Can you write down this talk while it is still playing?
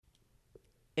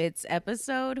It's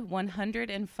episode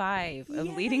 105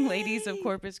 of Leading Ladies of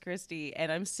Corpus Christi,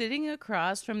 and I'm sitting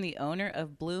across from the owner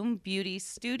of Bloom Beauty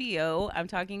Studio. I'm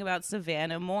talking about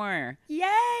Savannah Moore. Yay!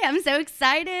 I'm so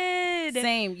excited.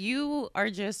 Same. You are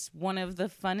just one of the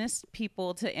funnest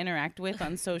people to interact with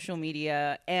on social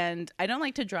media, and I don't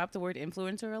like to drop the word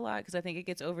influencer a lot because I think it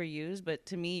gets overused, but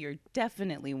to me, you're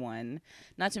definitely one.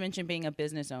 Not to mention being a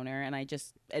business owner, and I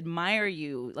just admire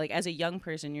you. Like, as a young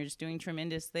person, you're just doing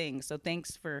tremendous things. So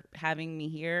thanks for having me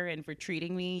here and for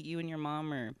treating me. You and your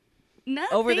mom are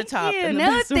over the top.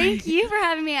 You. Thank you for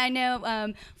having me. I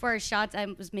know for our shots, I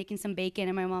was making some bacon,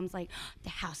 and my mom's like, the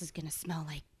house is going to smell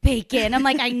like bacon. I'm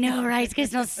like, I know, right? It's going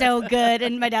to smell so good.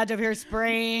 And my dad's over here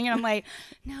spraying, and I'm like,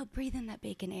 no, breathe in that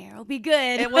bacon air. It'll be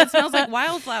good. It smells like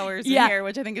wildflowers in here,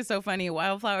 which I think is so funny.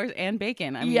 Wildflowers and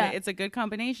bacon. I mean, it's a good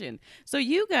combination. So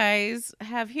you guys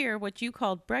have here what you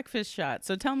called breakfast shots.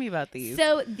 So tell me about these.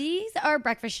 So these are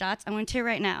breakfast shots. I'm going to tell you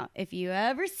right now, if you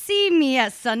ever see me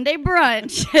at Sunday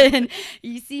brunch and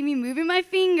you see me moving my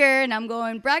finger and I'm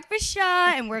going breakfast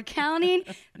shot and we're counting,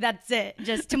 that's it.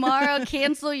 Just tomorrow,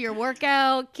 cancel your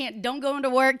workout. Don't go into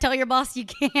work. Tell your boss you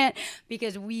can't,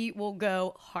 because we will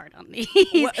go hard on these.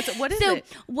 What is it?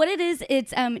 What it is,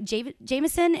 it's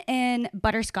Jameson and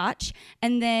butterscotch,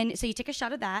 and then so you take a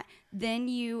shot of that, then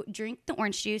you drink the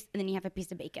orange juice, and then you have a piece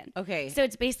of bacon. Okay. So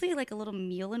it's basically like a little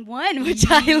meal in one, which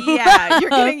I love.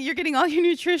 Yeah, you're getting all your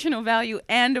nutritional value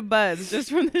and a buzz just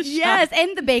from the shot. Yes,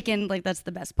 and the bacon, like that's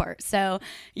the best part. So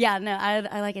yeah, no,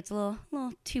 I like it. It's a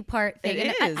little two-part thing.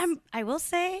 It and is. I will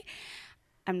say,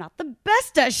 I'm not the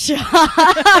best at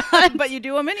shots. But you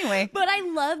do them anyway. But I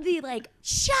love the like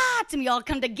shots, and we all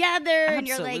come together, and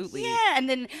you're like, yeah. And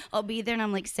then I'll be there, and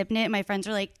I'm like sipping it, and my friends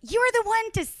are like, you're the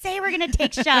one to say we're gonna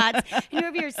take shots, and you're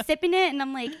over here sipping it, and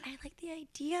I'm like, I like the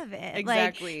idea of it.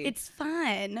 Exactly. Like, it's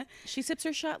fun. She sips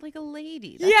her shot like a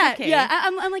lady. That's okay. Yeah.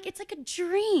 I'm like, it's like a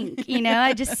drink, you know.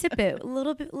 I just sip it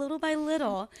little by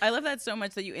little. I love that so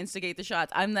much that you instigate the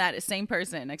shots. I'm that same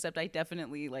person, except I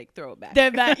definitely like throw it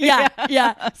back. Yeah.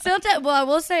 Sometimes, well, I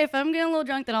will say, if I'm getting a little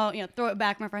drunk, then I'll throw it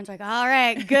back. My friends are like, all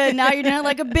right, good. Now you're doing it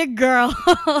like a big girl.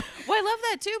 Well, I love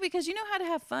that too, because you know how to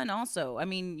have fun also. I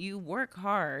mean, you work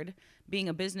hard being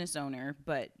a business owner,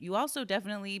 but you also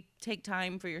definitely take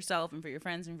time for yourself and for your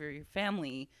friends and for your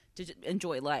family to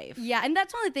enjoy life. Yeah, and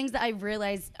that's one of the things that I've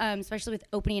realized, especially with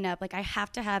opening up. Like, I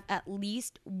have to have at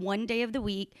least one day of the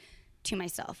week to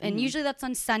myself, and usually that's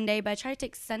on Sunday, but I try to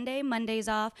take Sunday, Mondays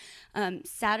off.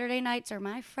 Saturday nights are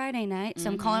my Friday night, so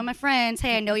I'm calling my friends,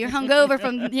 hey, I know you're hungover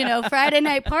from Friday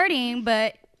night partying,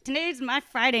 but today's my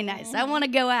Friday night, so I want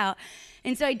to go out.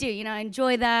 And so I do, I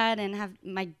enjoy that and have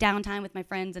my downtime with my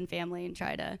friends and family, and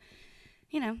try to,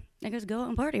 I just go out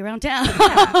and party around town.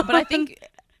 Yeah, but I think,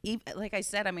 like I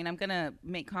said, I mean, I'm going to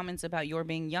make comments about your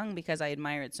being young because I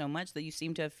admire it so much that you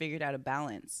seem to have figured out a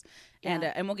balance.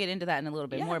 Yeah. And we'll get into that in a little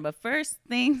bit more. But first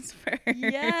things first.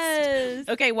 Yes.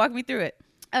 Okay, walk me through it.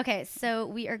 Okay, so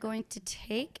we are going to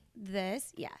take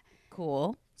this. Yeah.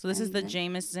 Cool. So this is the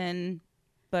Jameson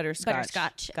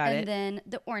butterscotch. Got it. And then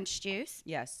the orange juice.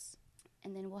 Yes.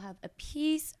 And then we'll have a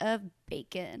piece of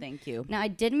bacon. Thank you. Now, I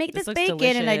did make this bacon,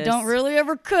 delicious. and I don't really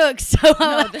ever cook. So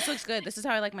no, this looks good. This is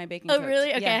how I like my bacon cooked. Oh,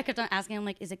 really? Okay, yeah. I kept on asking him,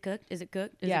 like, is it cooked? Is it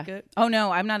cooked? Is it cooked? Oh,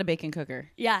 no, I'm not a bacon cooker.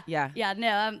 Yeah.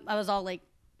 No, I was all like,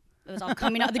 it was all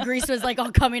coming out. The grease was like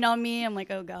all coming on me. I'm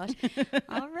like, oh, gosh.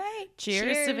 All right.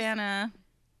 Cheers, Savannah.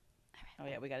 All right.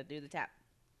 Oh, yeah, we got to do the tap.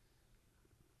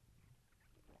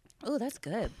 Oh, that's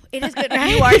good. It is good,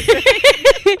 right? You are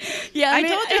good. Yeah, I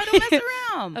told you I don't mess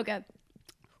around. Okay.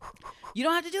 You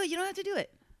don't have to do it. You don't have to do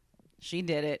it. She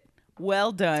did it.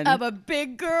 Well done. I'm a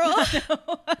big girl.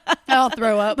 I'll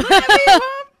throw up.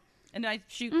 And I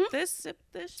shoot this, sip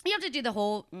this. You have to do the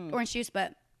whole orange juice,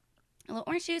 but a little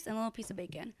orange juice and a little piece of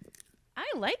bacon. I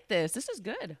like this. This is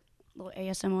good. A little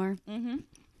ASMR.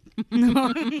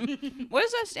 What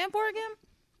does that stand for again?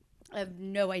 I have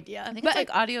no idea. I think it's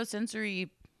like audio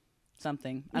sensory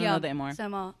something. I don't know the more. So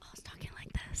I'm all, I was talking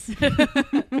like this.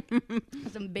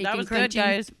 Some bacon that was crunching. good,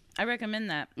 guys. I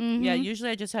recommend that. Yeah, usually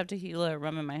I just have tequila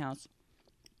rum in my house.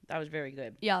 That was very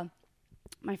good. Yeah,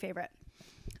 my favorite.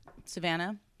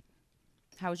 Savannah,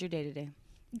 how was your day today?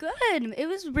 Good. It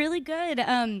was really good.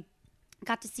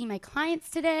 Got to see my clients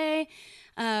today.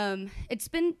 It's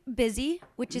been busy,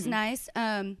 which is nice.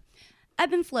 I've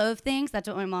been flow of things. That's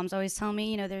what my mom's always telling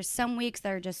me. There's some weeks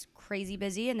that are just crazy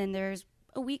busy, and then there's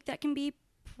a week that can be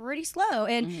pretty slow,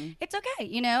 and it's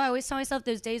okay. I always tell myself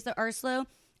those days that are slow,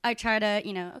 I try to,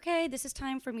 okay, this is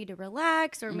time for me to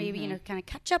relax, or maybe, kind of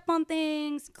catch up on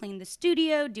things, clean the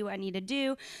studio, do what I need to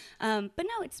do. But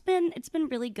no, it's been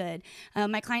really good.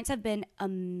 My clients have been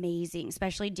amazing,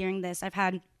 especially during this. I've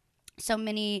had so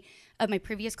many of my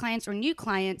previous clients or new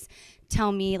clients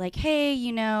tell me like, hey,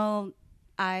 you know,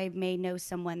 I may know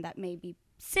someone that may be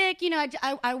sick. You know,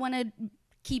 I want to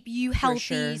keep you healthy,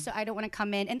 sure. so I don't want to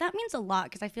come in. And that means a lot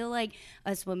because I feel like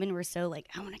us women, we're so like,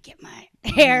 I want to get my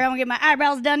hair, I want to get my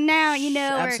eyebrows done now, you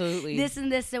know, Absolutely. or this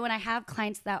and this. So when I have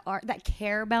clients that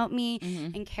care about me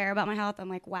and care about my health, I'm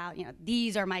like, wow, you know,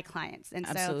 these are my clients. And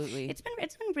Absolutely. so it's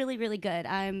been really, really good.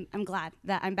 I'm glad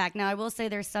that I'm back. Now I will say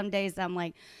there's some days that I'm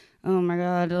like, oh my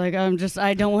God, like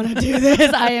I don't want to do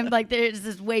this. I am like, this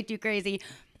is way too crazy.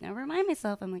 I remind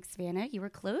myself, I'm like, Savannah, you were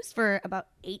closed for about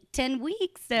 8-10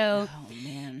 weeks. So, oh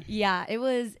man, yeah, it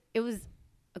was it was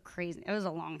a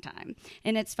long time.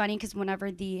 And it's funny because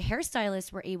whenever the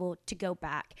hairstylists were able to go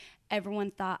back,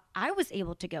 everyone thought I was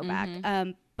able to go back.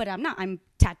 But I'm not. I'm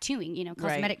tattooing, you know,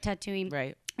 cosmetic tattooing.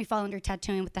 Right. We fall under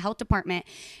tattooing with the health department.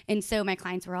 And so my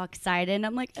clients were all excited. And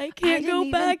I'm like, I I can't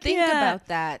didn't go back think yet. about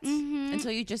that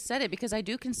until you just said it, because I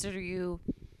do consider you.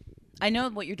 I know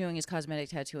what you're doing is cosmetic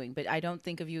tattooing, but I don't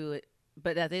think of you.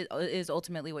 But that is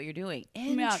ultimately what you're doing.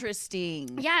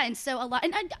 Interesting. Yeah, and so a lot,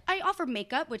 and I offer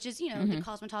makeup, which is, you know, the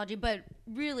cosmetology, but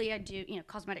really I do, you know,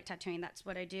 cosmetic tattooing. That's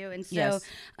what I do. And so,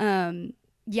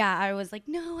 yeah, I was like,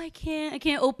 no, I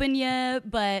can't open yet,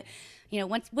 but you know,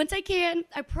 once I can,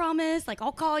 I promise, like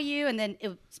I'll call you. And then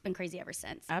it's been crazy ever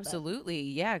since. Absolutely.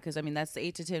 Yeah. Cause I mean, that's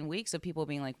 8 to 10 weeks of people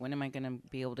being like, when am I going to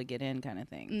be able to get in kind of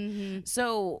thing.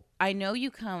 So I know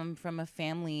you come from a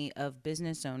family of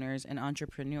business owners and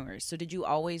entrepreneurs. So did you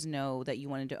always know that you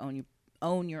wanted to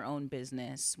own your own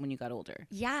business when you got older?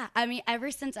 Yeah. I mean, ever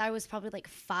since I was probably like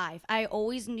 5, I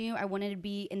always knew I wanted to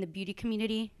be in the beauty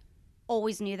community.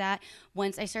 Always knew that.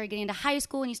 Once I started getting into high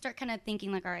school and you start kind of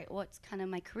thinking like, all right, what's kind of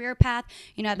my career path?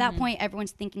 You know, at that point,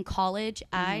 everyone's thinking college.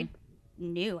 I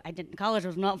knew college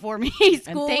was not for me.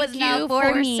 School was not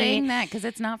for me. Saying that, because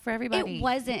it's not for everybody. It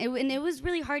wasn't. And it was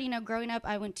really hard. You know, growing up,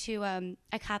 I went to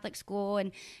a Catholic school,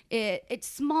 and it's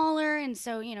smaller. And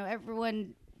so, you know,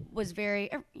 everyone was very,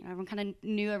 you know, everyone kind of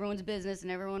knew everyone's business,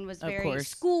 and everyone was very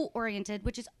school oriented,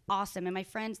 which is awesome. And my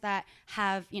friends that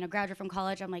have, you know, graduated from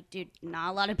college, I'm like, dude,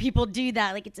 not a lot of people do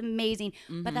that. Like, it's amazing,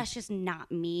 but that's just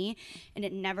not me, and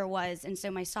it never was. And so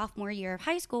my sophomore year of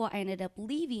high school, I ended up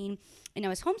leaving, and I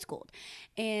was homeschooled.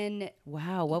 And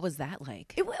wow, what was that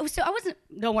like? So I wasn't.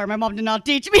 Don't worry, my mom did not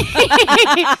teach me.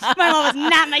 My mom was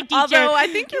not my teacher. Although I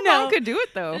think your mom could do it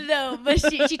though. No, but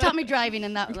she taught me driving,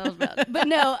 and that was bad. But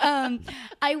no,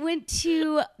 I went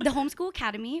to the Homeschool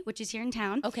Academy, which is here in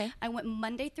town. Okay. I went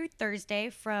Monday through Thursday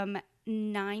from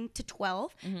 9 to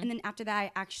 12. And then after that,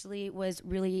 I actually was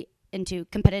really into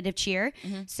competitive cheer.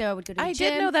 So I would go to the gym. I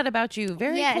did know that about you.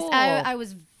 Very cool. Yes, I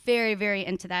was very, very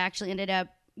into that. I actually ended up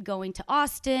going to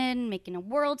Austin, making a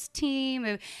world's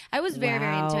team. I was very,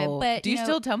 very into it. But do you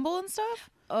still tumble and stuff?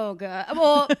 Oh, God.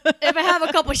 Well, if I have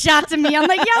a couple shots of me, I'm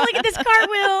like, yeah, look at this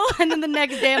cartwheel. And then the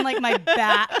next day, I'm like, my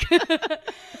back.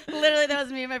 Literally, that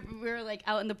was me. We were like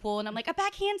out in the pool, and I'm like, a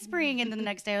back handspring. And then the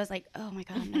next day, I was like, oh my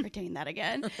God, I'm never doing that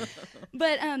again.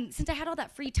 But since I had all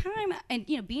that free time and,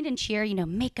 you know, being in cheer, you know,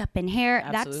 makeup and hair,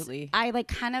 Absolutely. I like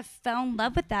kind of fell in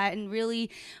love with that. And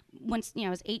really, once, you know,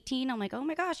 I was 18, I'm like, oh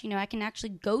my gosh, you know, I can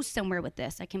actually go somewhere with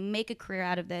this. I can make a career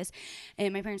out of this.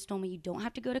 And my parents told me, you don't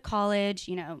have to go to college.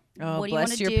 You know, what do you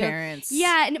want to do? Your parents.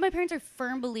 Yeah, and my parents are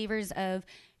firm believers of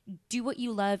do what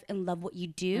you love and love what you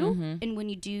do, and when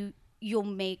you do, you'll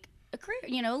make a career,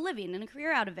 you know, a living and a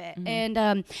career out of it. And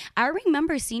I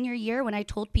remember senior year when I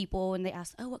told people when they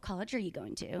asked, "Oh, what college are you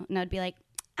going to?" and I'd be like,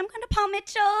 "I'm going to Paul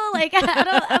Mitchell. Like,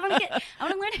 I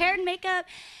want to learn hair and makeup."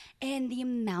 And the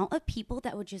amount of people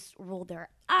that would just roll their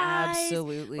eyes,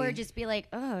 Absolutely, or just be like,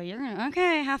 "Oh, you're gonna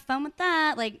okay, have fun with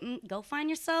that. Like, go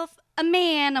find yourself a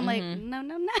man." I'm like, no,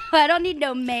 I don't need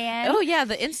no man. Oh yeah,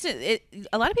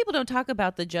 a lot of people don't talk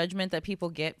about the judgment that people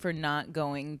get for not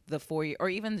going the 4-year or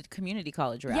even the community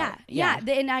college route. Yeah.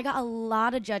 And I got a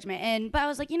lot of judgment, but I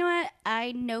was like, you know what?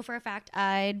 I know for a fact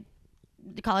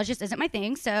the college just isn't my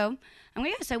thing. So I'm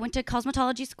gonna go. So I went to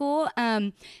cosmetology school.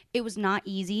 It was not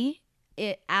easy.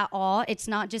 At all. It's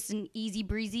not just an easy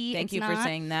breezy. Thank you for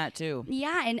saying that too.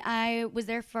 Yeah, and I was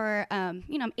there for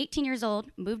you know, I'm 18 years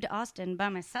old, moved to Austin by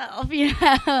myself. You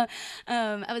know,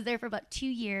 I was there for about 2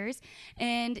 years,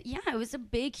 and yeah, it was a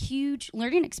big, huge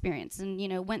learning experience. And you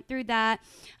know, went through that.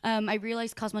 I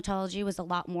realized cosmetology was a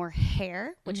lot more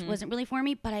hair, which wasn't really for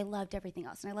me, but I loved everything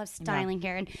else, and I loved styling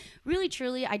hair, and really,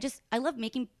 truly, I love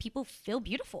making people feel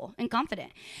beautiful and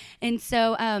confident. And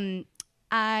so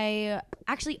I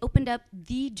actually opened up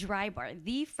the dry bar,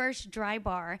 the first dry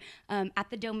bar at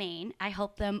the Domain. I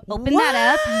helped them open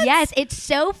that up. Yes, it's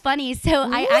so funny. So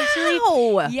I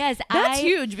actually, yes, that's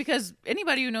huge, because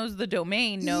anybody who knows the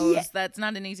Domain knows that's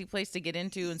not an easy place to get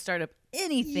into and start up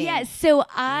anything. Yes, so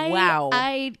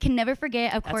I can never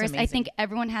forget. Of course, amazing. I think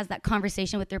everyone has that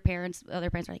conversation with their parents. Other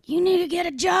parents are like, "You need to get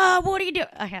a job. What are you doing?"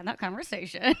 I had that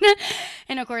conversation,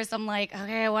 and of course, I'm like,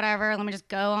 "Okay, whatever. Let me just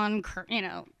go on,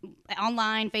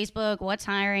 online, Facebook. What's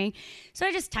hiring?" So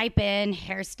I just type in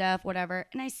hair stuff, whatever,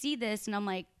 and I see this, and I'm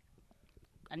like,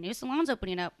 "A new salon's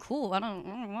opening up. Cool.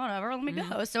 Whatever. Let me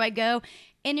go." So I go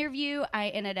interview. I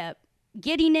ended up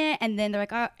getting it, and then they're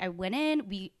like, "Oh," I went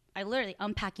in. I literally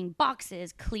unpacking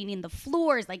boxes, cleaning the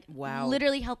floors,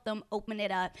 literally helped them open it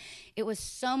up. It was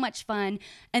so much fun.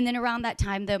 And then around that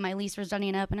time, though, my lease was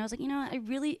running up, and I was like, I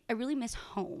really miss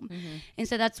home. And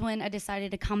so that's when I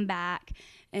decided to come back.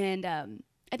 And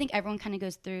I think everyone kind of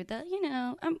goes through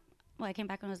I came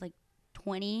back when I was like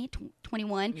 20,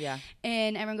 21. Yeah.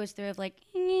 And everyone goes through of like,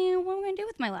 what am I going to do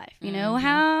with my life? What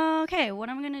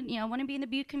am I going to, I want to be in the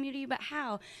beauty community, but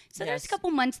how? So there's a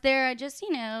couple months there. I just,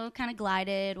 kind of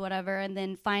glided, whatever. And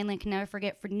then finally, I can never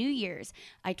forget, for New Year's,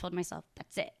 I told myself,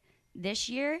 that's it. This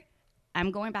year,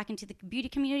 I'm going back into the beauty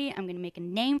community. I'm going to make a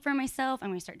name for myself. I'm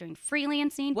going to start doing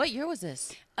freelancing. What year was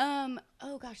this?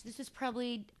 This is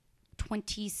probably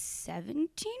 2017,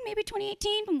 maybe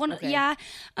 2018. Okay. Yeah.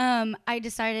 I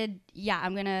decided,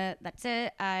 that's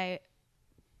it.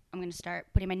 I'm going to start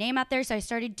putting my name out there. So I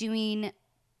started doing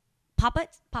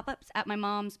pop-ups at my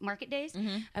mom's market days.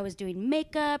 I was doing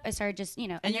makeup. I started just,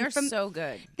 and you're so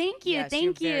good. Thank you. Yes,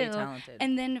 thank you're you. Very talented.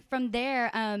 And then from there,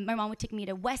 my mom would take me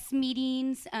to West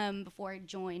meetings before I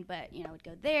joined, but I would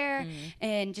go there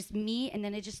and just meet, and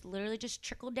then it just literally just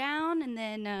trickled down, and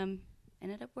then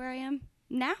ended up where I am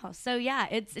now. So yeah,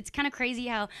 it's kind of crazy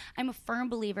how I'm a firm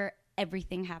believer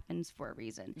everything happens for a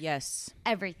reason. Yes.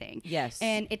 Everything. Yes.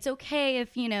 And it's okay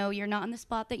if, you're not in the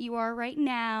spot that you are right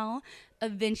now.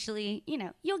 Eventually,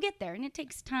 you'll get there, and it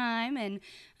takes time,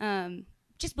 and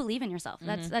just believe in yourself.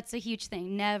 That's a huge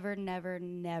thing. Never, never,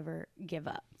 never give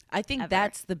up. I think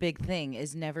that's the big thing,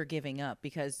 is never giving up,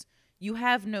 because you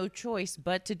have no choice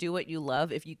but to do what you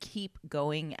love if you keep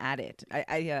going at it.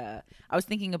 I was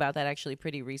thinking about that actually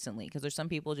pretty recently, because there's some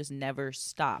people just never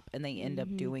stop, and they end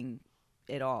up doing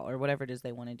it all, or whatever it is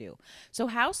they want to do. So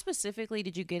how specifically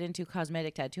did you get into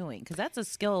cosmetic tattooing? Because that's a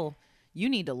skill you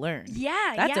need to learn.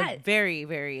 Yeah, that's a very,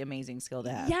 very amazing skill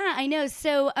to have. Yeah, I know.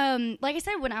 So, like I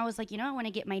said, when I was like, I want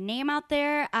to get my name out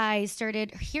there, I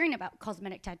started hearing about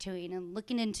cosmetic tattooing and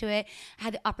looking into it. I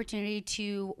had the opportunity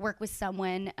to work with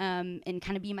someone and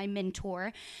kind of be my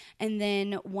mentor. And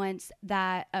then once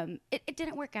that, it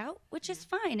didn't work out, which is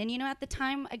fine. And, at the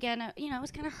time, again, I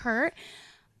was kind of hurt.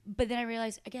 But then I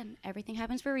realized, again, everything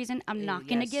happens for a reason. I'm not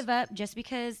going to give up just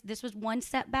because this was one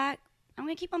setback. I'm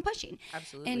going to keep on pushing.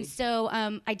 Absolutely. And so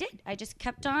I did. I just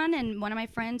kept on. And one of my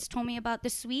friends told me about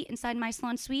the suite inside My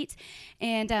Salon Suites.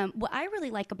 And what I really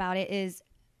like about it is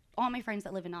all my friends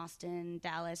that live in Austin,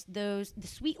 Dallas, the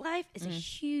suite life is a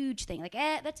huge thing. Like,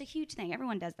 that's a huge thing.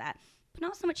 Everyone does that. But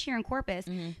not so much here in Corpus.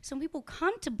 So when people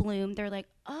come to Bloom, they're like,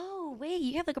 oh, wait,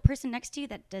 you have like a person next to you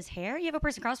that does hair? You have a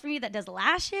person across from you that does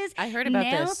lashes? I heard about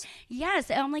nails? this.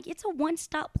 Yes. And I'm like, it's a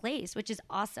one-stop place, which is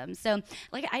awesome. So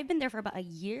like I've been there for about a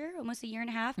year, almost a year and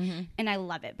a half, and I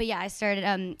love it. But yeah, I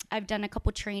started, I've done a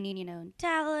couple training, in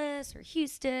Dallas or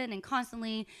Houston, and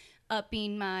constantly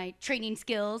upping my training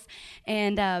skills,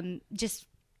 and just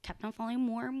kept on falling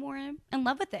more and more in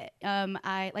love with it.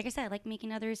 Like I said, I like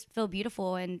making others feel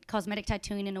beautiful, and cosmetic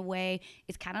tattooing in a way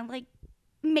is kind of like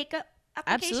makeup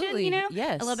application, Absolutely.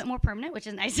 Yes. a little bit more permanent, which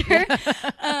is nicer.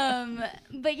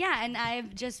 But yeah, and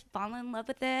I've just fallen in love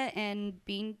with it and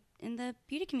being in the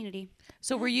beauty community.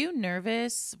 So were you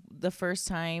nervous the first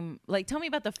time? Like, tell me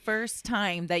about the first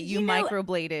time that you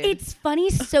microbladed. It's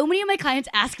funny. So many of my clients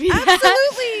ask me Absolutely.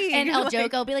 that. And I'll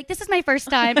joke. I'll be like, this is my first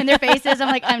time. And their faces, I'm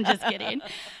like, I'm just kidding.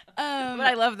 But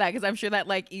I love that, because I'm sure that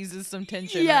like eases some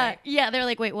tension. Yeah. Right? Yeah. They're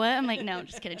like, wait, what? I'm like, no, I'm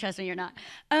just kidding. Trust me, you're not.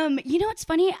 What's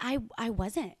funny? I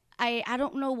wasn't. I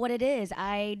don't know what it is.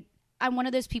 I'm one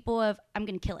of those people of, I'm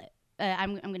going to kill it.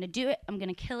 I'm going to do it. I'm going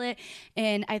to kill it.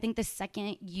 And I think the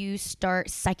second you start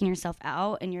psyching yourself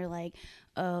out and you're like,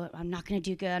 oh, I'm not going to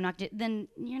do good, then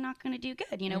you're not going to do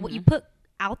good. What you put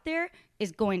out there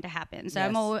is going to happen. So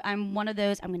Yes. I'm one of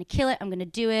those, I'm going to kill it. I'm going to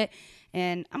do it.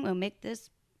 And I'm going to make this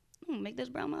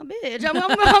brow my bitch. I'm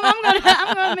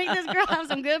gonna make this girl have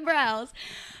some good brows.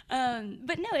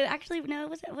 But no,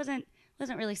 it wasn't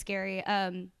really scary.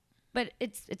 But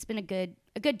it's been a good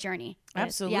a good journey.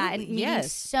 Absolutely. Yeah, and meeting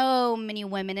yes. so many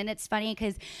women. And it's funny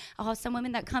because I'll have some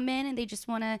women that come in and they just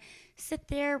want to sit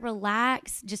there,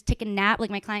 relax, just take a nap. Like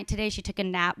my client today, she took a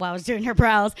nap while I was doing her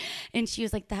brows. And she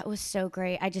was like, that was so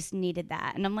great. I just needed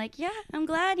that. And I'm like, yeah, I'm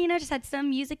glad, just had some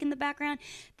music in the background.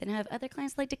 Then I have other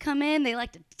clients like to come in. They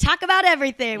like to talk about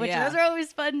everything, which those are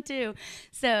always fun too.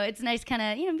 So it's nice kind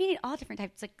of, meeting all different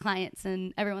types of clients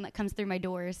and everyone that comes through my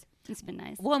doors. It's been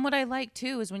nice. Well, and what I like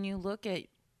too is when you look at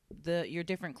your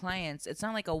different clients, it's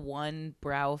not like a one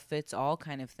brow fits all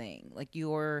kind of thing. Like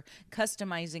you're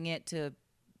customizing it to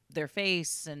their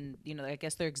face and I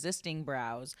guess their existing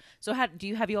brows. So have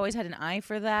you always had an eye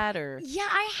for that? Or yeah,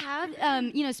 I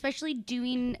have, especially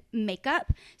doing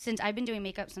makeup, since I've been doing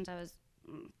makeup since I was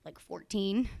like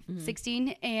 14,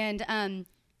 16, and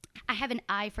I have an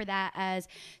eye for that, as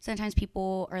sometimes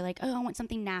people are like, oh, I want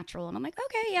something natural. And I'm like,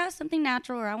 okay, yeah, something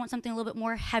natural, or I want something a little bit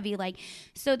more heavy. Like,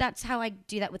 so that's how I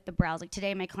do that with the brows. Like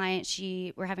today, my client,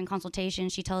 we're having consultation.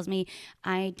 She tells me,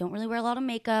 I don't really wear a lot of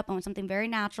makeup. I want something very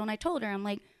natural. And I told her, I'm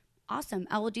like, awesome,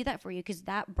 I will do that for you because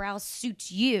that brow suits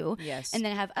you. Yes. And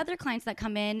then I have other clients that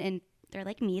come in and they're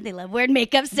like me. They love wearing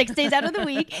makeup 6 days out of the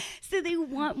week. So they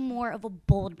want more of a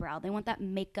bold brow. They want that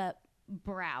makeup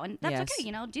brow, and that's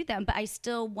okay, I'll do them, but I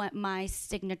still want my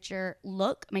signature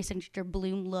look, my signature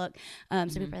Bloom look. So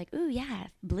people are like, ooh, yeah,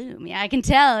 Bloom, yeah, I can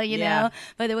tell, you know,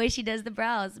 by the way she does the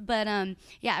brows. But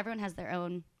yeah, everyone has their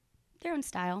own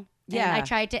style. Yeah. And I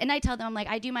try to, and I tell them, I'm like,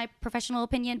 I do my professional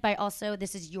opinion, but also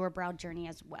this is your brow journey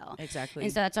as well. Exactly.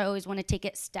 And so that's why I always want to take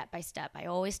it step by step. I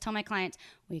always tell my clients,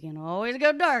 we can always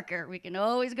go darker. We can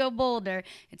always go bolder.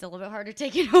 It's a little bit harder to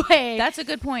take it away. That's a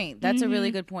good point. That's a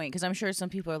really good point. Because I'm sure some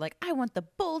people are like, I want the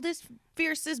boldest,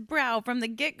 fiercest brow from the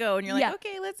get-go. And you're like,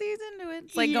 okay, let's ease into it.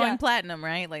 It's like going platinum,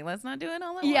 right? Like, let's not do it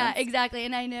all at once. Yeah, exactly.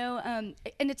 And I know, and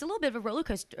it's a little bit of a roller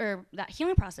coaster, or that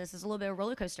healing process is a little bit of a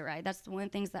roller coaster ride. That's one of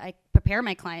the things that I prepare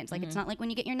my clients. Like, it's not like when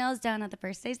you get your nails done, the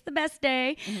first day's the best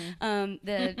day.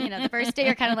 The first day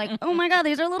you're kind of like, oh my God,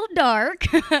 these are a little dark.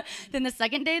 Then the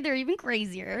second day, they're even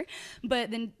crazier.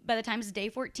 But then by the time it's day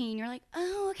 14, you're like,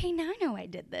 oh, okay, now I know I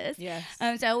did this. Yes.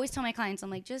 So I always tell my clients, I'm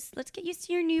like, just let's get used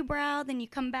to your new brow. Then you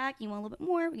come back, you want a little bit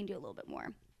more, we can do a little bit more.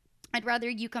 I'd rather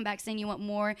you come back saying you want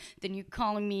more than you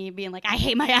calling me being like, I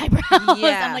hate my eyebrows.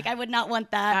 Yeah. I'm like, I would not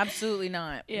want that. Absolutely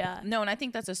not. Yeah. No, and I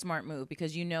think that's a smart move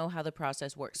because you know how the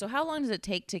process works. So how long does it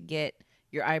take to get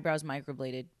your eyebrows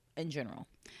microbladed in general?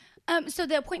 So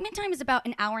the appointment time is about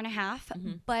an hour and a half,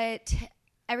 but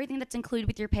everything that's included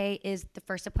with your pay is the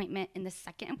first appointment and the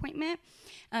second appointment,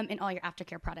 and all your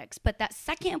aftercare products. But that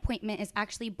second appointment is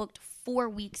actually booked 4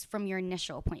 weeks from your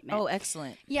initial appointment. Oh,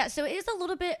 excellent. Yeah, so it is a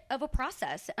little bit of a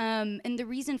process. And the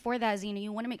reason for that is,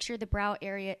 you want to make sure the brow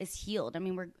area is healed. I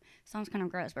mean, sounds kind of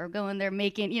gross, but we're going there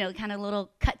making, kind of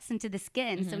little cuts into the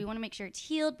skin. So we want to make sure it's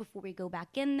healed before we go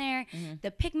back in there.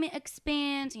 The pigment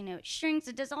expands, it shrinks.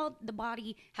 It does all the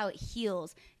body, how it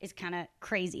heals is kind of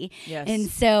crazy. Yes. And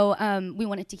so we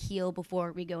want it to heal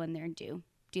before we go in there and do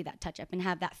that touch up and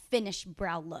have that finished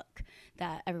brow look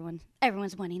that everyone's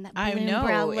wanting, that bloom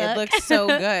brow look. It looks so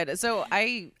good. So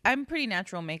I'm pretty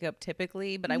natural makeup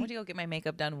typically, but I went to go get my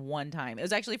makeup done one time. It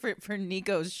was actually for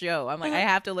Nico's show. I'm like, I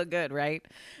have to look good, right?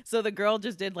 So the girl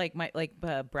just did like my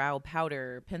brow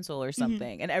powder pencil or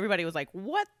something, and everybody was like,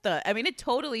 what the? I mean, it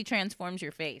totally transforms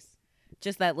your face.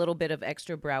 Just that little bit of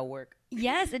extra brow work.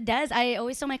 Yes, it does. I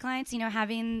always tell my clients,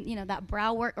 having, that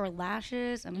brow work or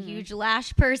lashes. I'm a huge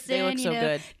lash person. They look so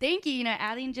good. Thank you.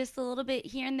 Adding just a little bit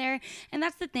here and there. And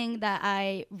that's the thing that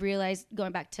I realized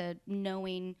going back to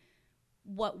knowing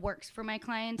what works for my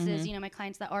clients is, my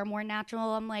clients that are more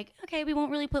natural, I'm like, okay, we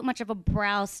won't really put much of a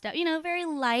brow stuff, very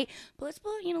light, but let's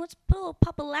put a little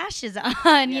pop of lashes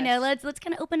on, Yes. let's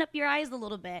kind of open up your eyes a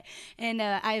little bit. And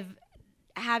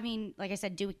having, like I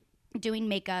said, doing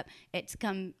makeup,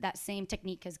 that same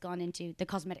technique has gone into the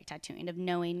cosmetic tattooing of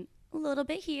knowing a little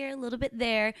bit here, a little bit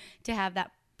there to have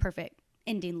that perfect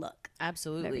ending look.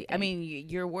 Absolutely. I mean,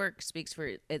 your work speaks for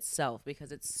itself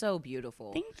because it's so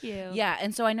beautiful. Thank you. Yeah.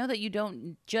 And so I know that you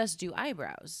don't just do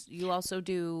eyebrows. You also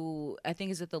do, I think,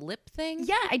 is it the lip thing?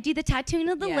 Yeah, I do the tattooing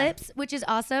of the lips, which is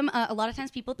awesome. A lot of times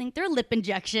people think they're lip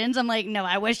injections. I'm like, no,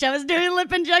 I wish I was doing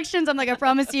lip injections. I'm like, I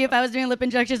promise you, if I was doing lip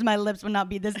injections, my lips would not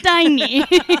be this tiny.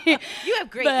 You have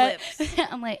great lips.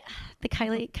 I'm like, the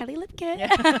Kylie lip kit.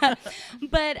 Yeah.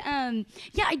 But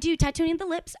yeah, I do tattooing the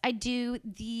lips. I do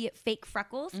the fake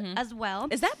freckles as well.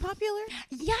 Is that popular?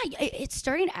 Yeah, it's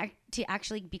starting to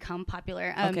actually become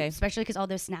popular. Okay. Especially because all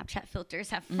those Snapchat filters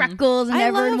have freckles, and I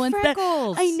everyone love wants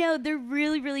freckles. I know, they're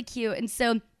really, really cute. And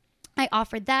so I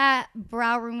offered that,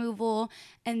 brow removal,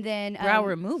 and then Brow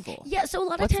removal. Yeah, so a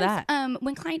lot What's of times that?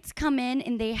 when clients come in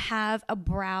and they have a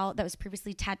brow that was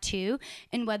previously tattooed,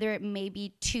 and whether it may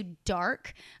be too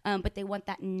dark, but they want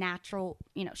that natural,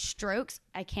 strokes,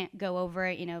 I can't go over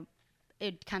it,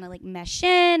 it kind of like mesh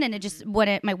in, and it just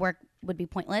wouldn't, my work would be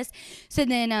pointless. So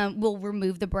then we'll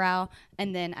remove the brow,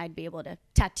 and then I'd be able to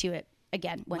tattoo it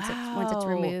again once it's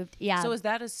removed. Yeah. So is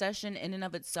that a session in and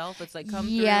of itself? It's like come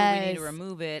through, we need to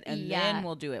remove it, and then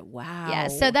we'll do it. Wow. Yeah.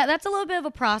 So that's a little bit of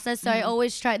a process. So I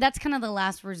always try. That's kind of the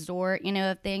last resort,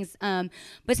 of things.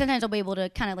 But sometimes I'll be able to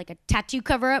kind of like a tattoo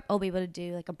cover up. I'll be able to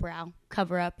do like a brow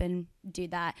cover up and do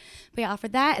that. But I offer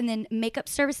that, and then makeup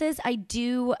services. I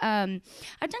do. I've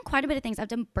done quite a bit of things. I've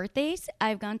done birthdays.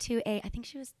 I've gone to I think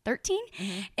she was 13,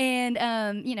 and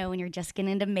when you're just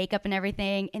getting into makeup and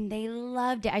everything, and they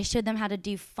loved it. I showed them how to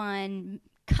do fun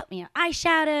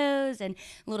eyeshadows and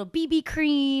a little BB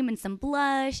cream and some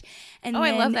blush. And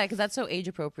I love that because that's so age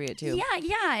appropriate too.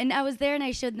 Yeah. And I was there and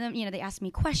I showed them, they asked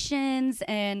me questions,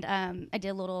 and I did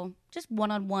a little just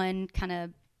one-on-one kind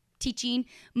of teaching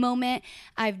moment.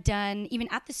 I've done even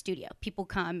at the studio, people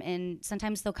come, and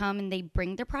sometimes they'll come and they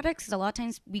bring their products, because a lot of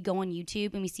times we go on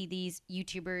YouTube and we see these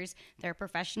YouTubers, they're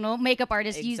professional makeup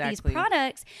artists, use these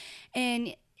products,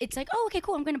 and it's like, oh, okay,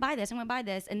 cool, I'm going to buy this.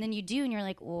 And then you do, and you're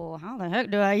like, well, how the heck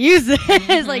do I use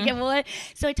this? Like, what?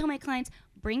 So I tell my clients,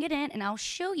 bring it in, and I'll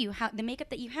show you how the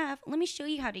makeup that you have. Let me show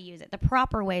you how to use it the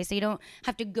proper way, so you don't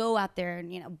have to go out there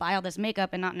and buy all this makeup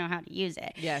and not know how to use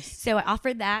it. Yes. So I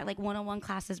offered that, like one-on-one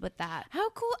classes with that. How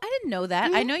cool! I didn't know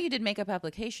that. I know you did makeup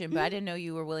application, but I didn't know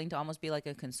you were willing to almost be like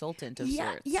a consultant of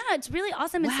sorts. Yeah, it's really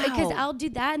awesome. Wow. Because I'll do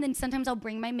that, and then sometimes I'll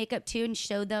bring my makeup too and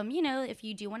show them. If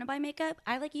you do want to buy makeup,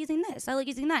 I like using this. I like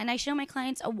using that, and I show my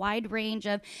clients a wide range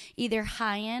of either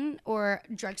high-end or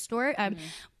drugstore.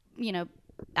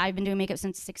 I've been doing makeup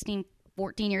since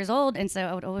 14 years old, and so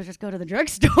I would always just go to the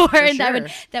drugstore, and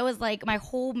that was like my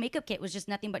whole makeup kit was just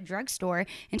nothing but drugstore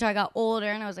until I got older,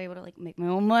 and I was able to like make my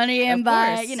own money and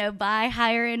buy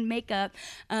higher end makeup.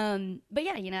 But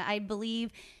yeah, I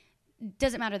believe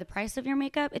doesn't matter the price of your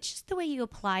makeup, it's just the way you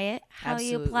apply it, how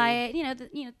you apply it,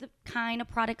 the kind of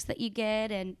products that you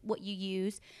get and what you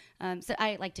use. So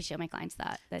I like to show my clients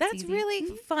that's easy.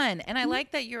 Really fun, and I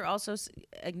like that you're also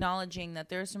acknowledging that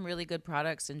there are some really good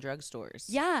products in drugstores.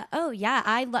 Yeah. Oh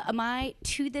yeah.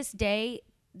 To this day,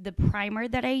 the primer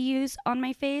that I use on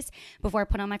my face before I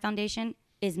put on my foundation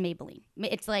is Maybelline.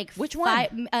 It's like which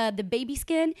one? The baby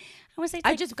skin. I want to say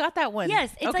I just got that one.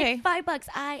 Yes, it's like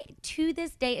 $5. To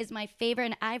this day is my favorite,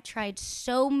 and I've tried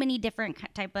so many different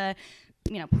type of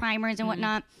primers and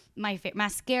whatnot. My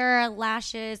mascara,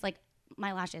 lashes, like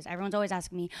my lashes. Everyone's always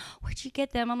asking me, where'd you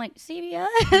get them? I'm like, CVS.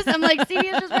 I'm like,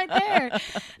 CVS is right there.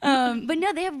 But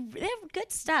no, they have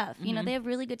good stuff. They have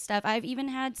really good stuff. I've even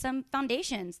had some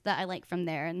foundations that I like from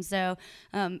there. And so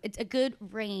it's a good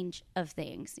range of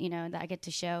things, that I get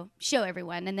to show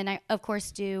everyone. And then I, of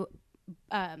course, do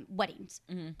weddings.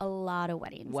 A lot of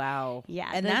weddings. Wow.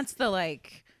 Yeah. And that's the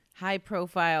like high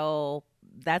profile,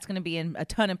 that's going to be in a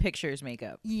ton of pictures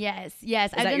makeup. Yes.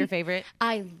 Is that your favorite?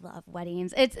 I love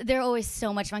weddings. They're always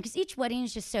so much fun because each wedding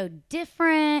is just so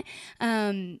different.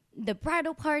 The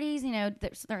bridal parties,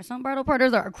 there are some bridal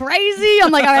parties that are crazy.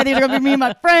 I'm like, all right, these are going to be me and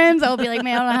my friends. I'll be like,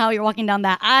 man, I don't know how you're walking down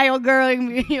that aisle, girl.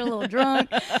 You're a little drunk.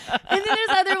 And then there's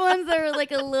other ones that are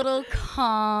like a little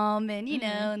calm and,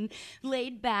 and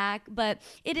laid back. But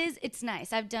it's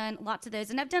nice. I've done lots of those.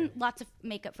 And I've done lots of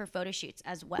makeup for photo shoots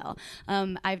as well.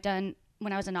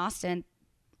 When I was in Austin,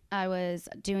 I was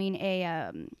doing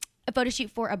a photo shoot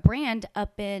for a brand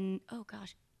up in,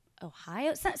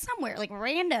 Ohio, somewhere like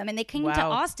random. And they came to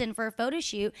Austin for a photo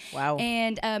shoot. Wow.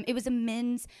 And it was a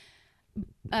men's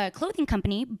clothing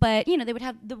company, but they would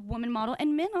have the woman model,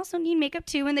 and men also need makeup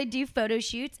too when they do photo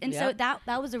shoots, and so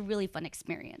that was a really fun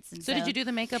experience. And so did you do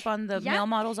the makeup on the male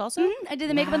models also? I did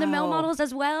the makeup on the male models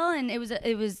as well, and it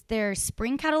was their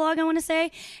spring catalog, I want to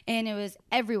say, and it was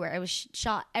everywhere. It was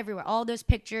shot everywhere, all those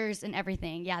pictures and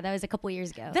everything. Yeah, that was a couple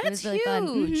years ago. That's it was really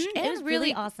huge. Fun. It was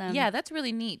really awesome. Yeah, that's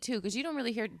really neat too, because you don't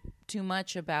really hear too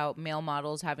much about male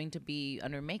models having to be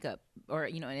under makeup or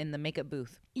in the makeup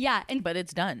booth. Yeah, but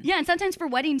it's done. Yeah, and sometimes for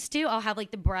weddings too, I'll have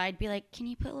like the bride be like, "Can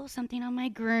you put a little something on my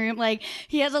groom? Like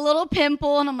he has a little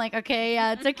pimple," and I'm like, "Okay,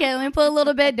 yeah, it's okay. Let me put a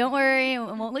little bit. Don't worry, it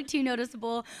won't look too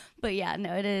noticeable." But yeah,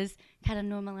 no, it is kind of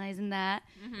normalizing that.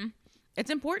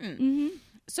 It's important.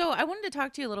 So I wanted to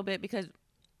talk to you a little bit because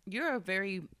you're a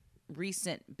very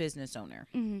recent business owner.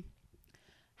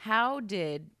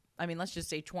 Let's just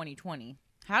say 2020.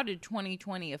 How did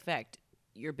 2020 affect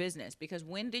your business? Because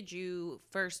when did you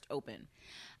first open?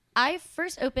 I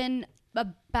first opened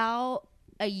about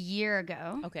a year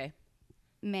ago. Okay.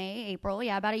 April,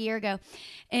 yeah, about a year ago.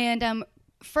 And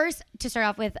first, to start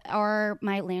off with,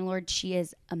 my landlord, she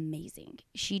is amazing.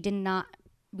 We did not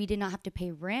have to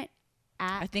pay rent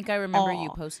at I think I remember all. you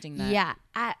posting that. Yeah,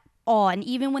 at all. And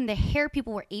even when the hair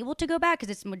people were able to go back,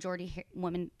 because it's majority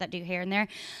women that do hair in there,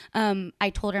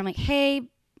 I told her, I'm like, hey,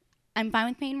 I'm fine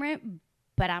with paying rent,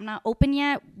 but I'm not open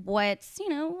yet. What's,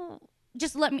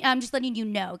 just I'm just letting you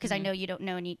know, because I know you don't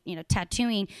know any,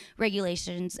 tattooing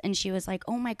regulations. And she was like,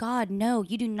 oh my God, no,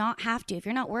 you do not have to. If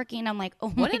you're not working, I'm like, oh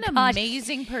my What an gosh.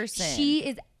 amazing person. She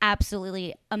is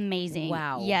absolutely amazing.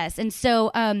 Wow. Yes. And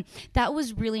so that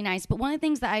was really nice. But one of the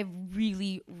things that I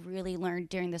really, really learned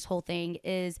during this whole thing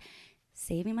is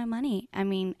saving my money. I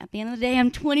mean, at the end of the day, I'm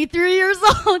 23 years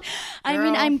old.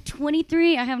 I'm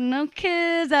 23. I have no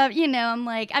kids. I'm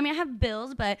like, I have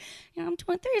bills, but I'm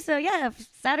 23. So yeah,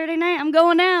 Saturday night, I'm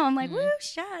going out. I'm like, woo,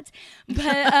 shots.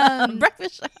 But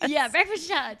breakfast shots. Yeah, breakfast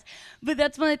shots. But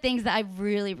that's one of the things that I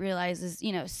really realized is,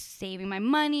 saving my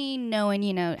money,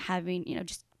 knowing, having,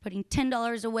 just putting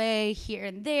 $10 away here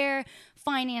and there,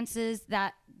 finances.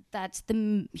 That's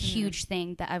the huge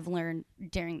thing that I've learned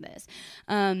during this.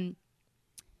 And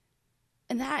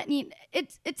that,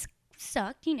 it's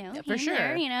sucked, for sure.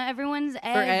 there, everyone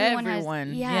everyone,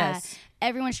 has, yes.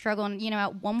 Everyone's struggling,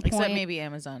 at one point. Except maybe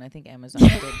Amazon. I think Amazon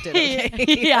did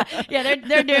okay. yeah,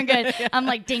 they're doing good. I'm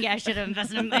like, dang it, I should have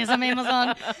invested in some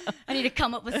Amazon. I need to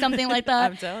come up with something like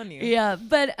that. I'm telling you. Yeah,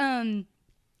 but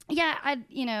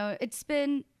it's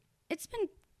been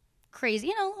crazy,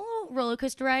 a little roller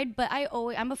coaster ride. But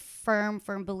I'm a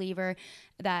firm believer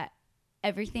that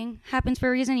everything happens for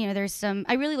a reason.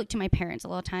 I really look to my parents. A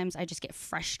lot of times I just get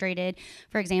frustrated.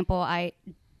 For example, I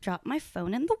dropped my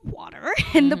phone in the water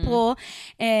in the pool,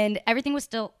 and everything was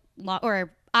still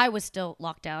I was still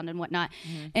locked down and whatnot.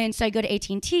 And so I go to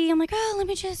AT&T. I'm like, oh, let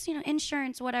me just,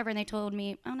 insurance, whatever. And they told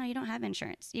me, oh no, you don't have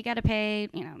insurance. You got to pay,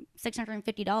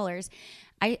 $650.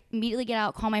 I immediately get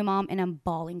out, call my mom, and I'm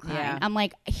bawling, crying. Yeah. I'm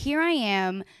like, here I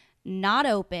am, not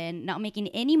open, not making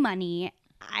any money.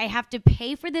 I have to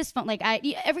pay for this phone. Like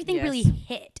everything Yes. really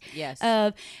hit. Yes.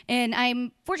 And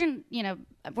I'm fortunate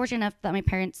enough that my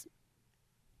parents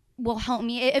will help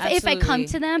me if I come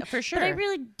to them. For sure. But I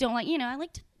really don't like, I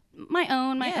like to my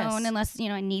own unless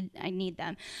I need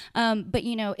them. But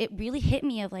it really hit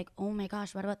me of like, oh my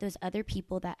gosh, what about those other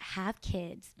people that have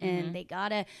kids and they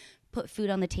gotta put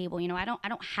food on the table? I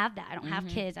don't have that. I don't have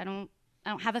kids. I don't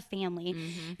have a family.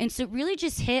 And so it really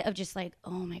just hit of just like,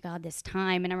 oh my God, this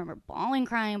time. And I remember bawling,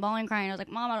 crying. I was like,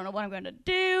 Mom, I don't know what I'm going to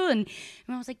do. And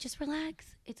I was like, just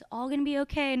relax. It's all going to be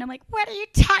okay. And I'm like, what are you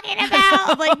talking about?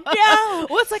 I'm like, no.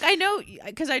 Well, it's like, I know,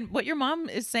 because what your mom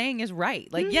is saying is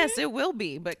right. Like, yes, it will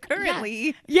be. But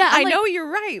currently, I know you're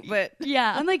right. But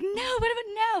yeah, I'm like, no,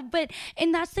 no.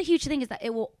 And that's the huge thing is that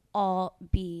it will all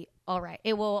be all right.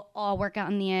 It will all work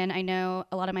out in the end. I know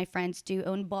a lot of my friends do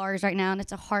own bars right now, and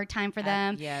it's a hard time for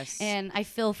them. Yes. And I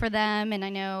feel for them. And I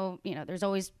know, there's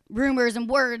always rumors and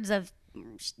words of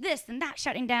this and that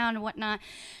shutting down and whatnot.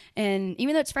 And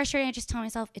even though it's frustrating, I just tell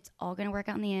myself it's all going to work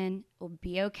out in the end. We'll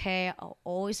be okay. I'll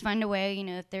always find a way.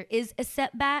 If there is a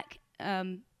setback,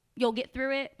 you'll get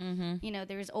through it.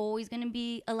 There's always going to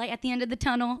be a light at the end of the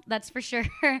tunnel. That's for sure.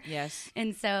 Yes.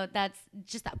 And so that's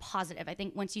just that positive. I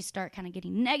think once you start kind of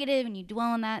getting negative and you dwell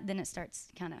on that, then it starts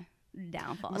kind of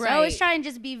downfall. Right. So I always try and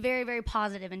just be very, very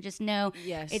positive and just know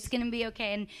it's going to be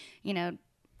okay. And,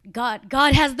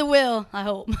 God has the will, I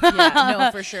hope. Yeah,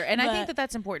 no, for sure. And I think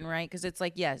that's important, right? Because it's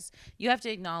like, yes, you have to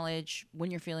acknowledge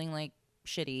when you're feeling like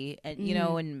shitty and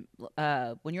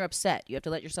and when you're upset, you have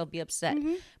to let yourself be upset,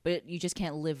 but you just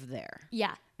can't live there.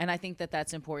 Yeah. And I think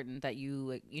that's important that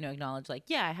you acknowledge, like,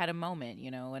 yeah, I had a moment,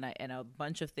 and a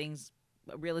bunch of things,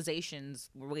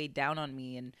 realizations were weighed down on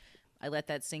me, and I let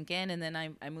that sink in, and then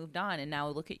I moved on, and now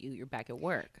look at you, you're back at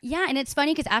work. Yeah, and it's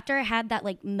funny because after I had that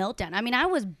like meltdown, I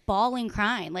was bawling,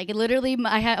 crying, like literally.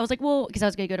 I was like, well, because I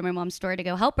was gonna go to my mom's store to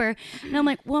go help her, and I'm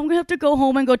like, well, I'm gonna have to go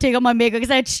home and go take out my makeup because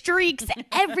I had streaks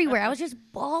everywhere. I was just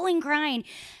bawling, crying,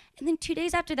 and then 2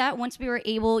 days after that, once we were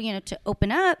able, to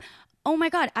open up. Oh my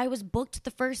God, I was booked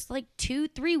the first like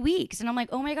 2-3 weeks, and I'm like,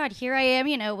 oh my God, here I am.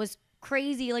 It was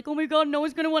crazy. Like, oh my God, no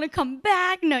one's gonna want to come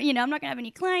back. No, I'm not gonna have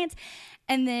any clients.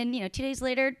 And then, 2 days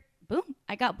later, boom,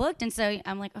 I got booked. And so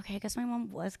I'm like, okay, I guess my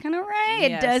mom was kind of right.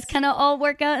 Yes. It does kind of all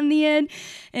work out in the end.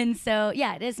 And so,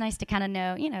 yeah, it is nice to kind of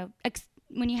know,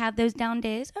 when you have those down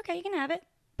days, okay, you can have it,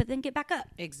 but then get back up.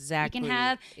 Exactly.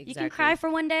 You can cry for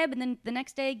one day, but then the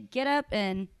next day, get up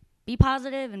and be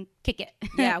positive and kick it.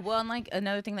 Yeah. Well, and like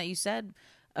another thing that you said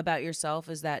about yourself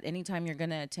is that anytime you're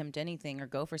going to attempt anything or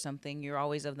go for something, you're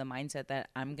always of the mindset that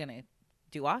I'm going to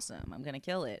do awesome. I'm going to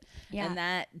kill it. Yeah. And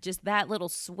that little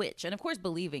switch, and of course,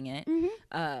 believing it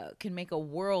can make a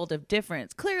world of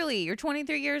difference. Clearly, you're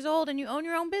 23 years old and you own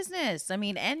your own business. I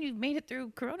mean, and you've made it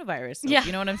through coronavirus. So, Yeah.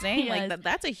 You know what I'm saying? Yes. Like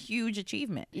that's a huge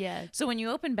achievement. Yeah. So when you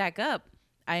open back up,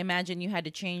 I imagine you had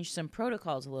to change some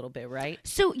protocols a little bit, right?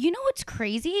 So, you know what's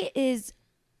crazy is,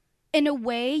 in a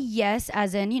way, yes,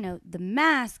 as in, the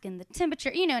mask and the temperature,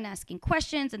 and asking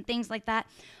questions and things like that.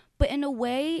 But in a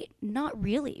way, not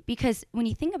really. Because when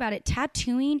you think about it,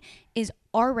 tattooing is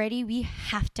already, we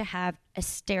have to have a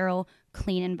sterile,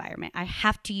 clean environment. I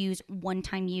have to use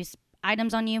one-time use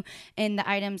items on you. And the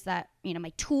items that,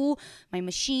 my tool, my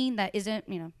machine that isn't,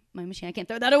 my machine, I can't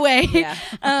throw that away. Yeah.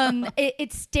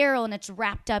 It's sterile and it's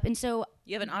wrapped up. And so...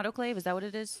 You have an autoclave? Is that what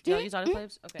it is? Do y'all use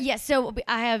autoclaves? Okay. Yeah, so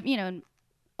I have,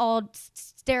 all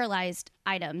sterilized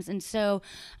items. And so,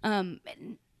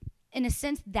 in a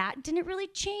sense, that didn't really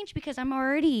change because I'm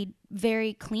already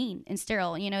very clean and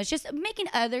sterile. It's just making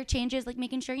other changes, like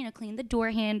making sure, clean the door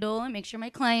handle and make sure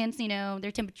my clients,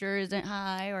 their temperature isn't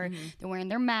high or they're wearing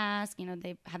their mask,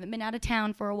 they haven't been out of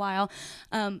town for a while.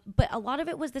 But a lot of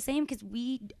it was the same because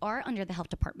we are under the health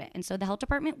department. And so the health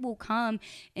department will come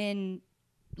and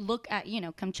look at,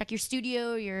 come check your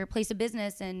studio, your place of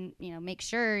business, and, make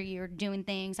sure you're doing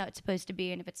things how it's supposed to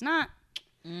be. And if it's not,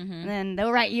 then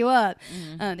they'll write you up.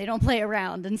 They don't play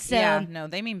around. And so, yeah, no,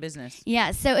 they mean business.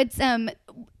 Yeah. So it's, some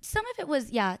of it was,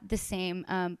 the same.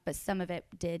 But some of it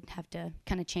did have to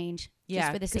kind of change. Yeah, just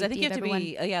for the because safety I think you have of to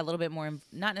everyone. be a little bit more,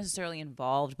 not necessarily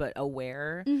involved, but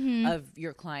aware of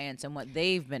your clients and what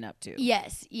they've been up to.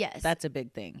 Yes. That's a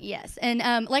big thing. Yes.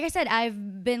 And like I said,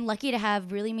 I've been lucky to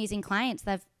have really amazing clients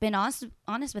that have been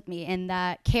honest with me and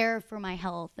that care for my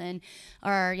health and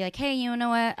are like, hey, you know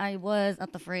what? I was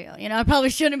at the frail. I probably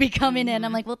shouldn't be coming in.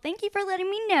 I'm like, well, thank you for letting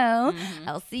me know.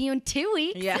 I'll see you in 2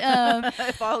 weeks. Yeah.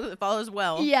 It follows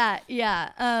well. Yeah.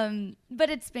 But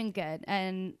it's been good.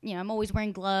 And, I'm always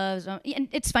wearing gloves. And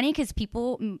it's funny because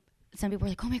some people are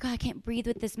like, oh my God, I can't breathe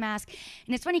with this mask.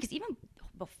 And it's funny because even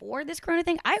before this corona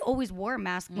thing, I always wore a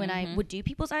mask when I would do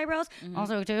people's eyebrows.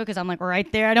 Also too, because I'm like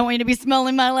right there. I don't want you to be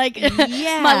smelling my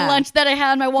my lunch that I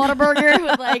had, my Whataburger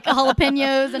with like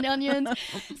jalapenos and onions.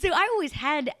 So I always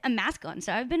had a mask on.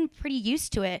 So I've been pretty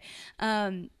used to it.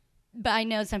 But I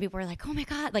know some people are like, oh my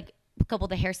God, like a couple of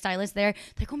the hairstylists there,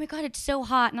 like, oh my God, it's so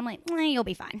hot. And I'm like, you'll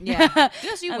be fine. Yeah.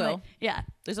 Yes, you will. Like, yeah.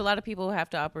 There's a lot of people who have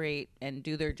to operate and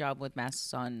do their job with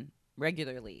masks on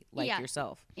regularly, like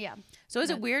yourself. Yeah. So is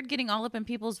it weird getting all up in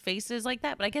people's faces like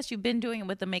that? But I guess you've been doing it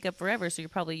with the makeup forever, so you're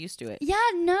probably used to it. Yeah,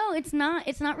 no, it's not.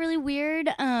 It's not really weird.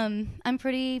 I'm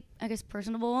pretty, I guess,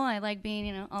 personable. I like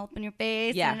being, all up in your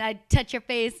face. Yeah. And I touch your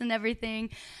face and everything.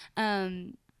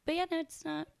 But yeah, no, it's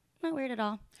not weird at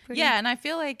all. Pretty. Yeah, and I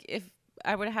feel like if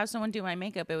I would have someone do my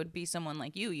makeup, it would be someone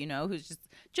like you, who's just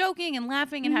joking and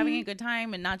laughing and having a good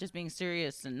time and not just being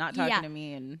serious and not talking to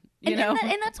me and you know.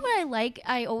 And that's what I like.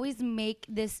 I always make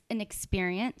this an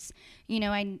experience.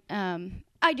 I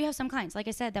do have some clients, like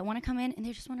I said, that want to come in and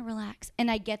they just want to relax. And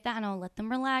I get that and I'll let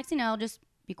them relax. I'll just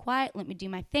be quiet, let me do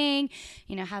my thing,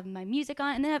 have my music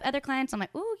on. And then I have other clients, I'm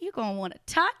like, ooh, you gonna want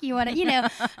to talk. You want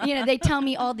to, they tell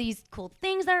me all these cool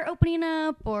things that are opening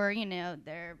up or,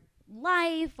 their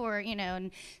life or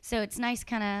and so it's nice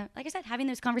kind of like I said having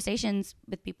those conversations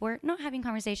with people or not having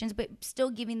conversations but still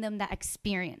giving them that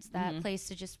experience, that place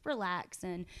to just relax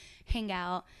and hang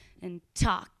out and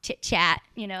talk, chit chat.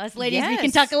 As ladies we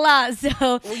can talk a lot, so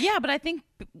well, yeah, but I think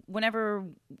whenever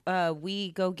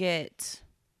we go get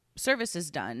services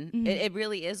done, it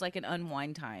really is like an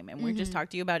unwind time and we're just talk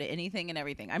to you about anything and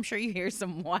everything. I'm sure you hear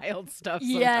some wild stuff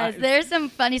sometimes. Yes, there's some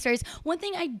funny stories. One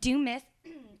thing I do miss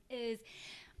is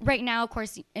right now, of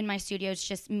course, in my studio, it's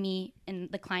just me and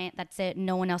the client. That's it.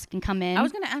 No one else can come in. I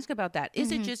was going to ask about that.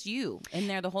 Is it just you in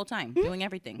there the whole time doing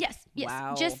everything? Yes.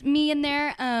 Wow. Just me in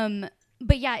there.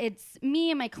 But yeah, it's me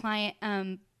and my client.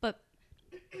 But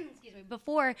excuse me.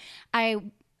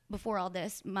 Before all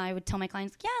this, I would tell my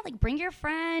clients, yeah, like bring your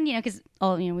friend, because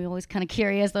we always kind of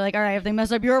curious. They're like, all right, if they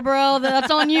mess up your brow,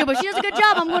 that's on you. But she does a good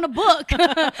job. I'm going to book.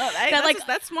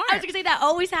 That's smart. I was gonna say that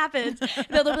always happens.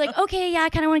 They'll be like, okay, yeah, I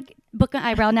kind of want to book an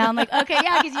eyebrow now. I'm like, okay,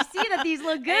 yeah, because you see that these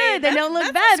look good. Hey, they don't look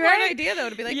bad, that's a smart right? idea though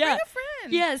to be like, bring a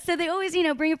friend. Yeah, so they always,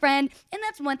 bring a friend. And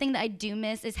that's one thing that I do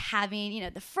miss is having,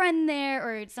 the friend there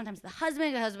or sometimes the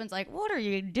husband. The husband's like, what are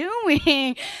you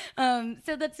doing?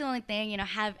 So that's the only thing,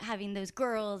 having those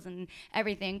girls and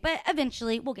everything. But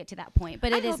eventually we'll get to that point.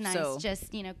 But it is nice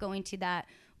just, going to that,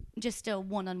 just a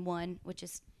one-on-one, which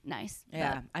is nice.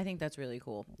 Yeah, I think that's really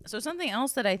cool. So something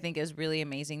else that I think is really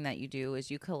amazing that you do is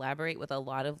you collaborate with a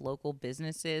lot of local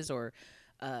businesses or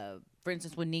for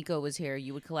instance, when Nico was here,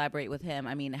 you would collaborate with him.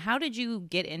 I mean, how did you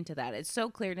get into that? It's so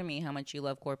clear to me how much you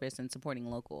love Corpus and supporting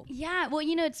local. Yeah, well,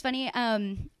 you know, it's funny.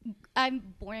 I'm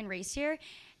born and raised here,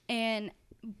 and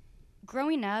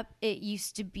growing up, it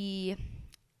used to be,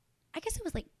 I guess it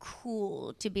was like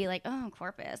cool to be like, oh,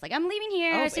 Corpus. Like, I'm leaving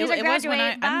here as soon as I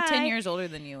graduate. I'm 10 years older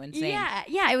than you. Insane.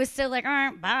 Yeah. It was still like, all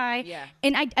right, bye. Yeah.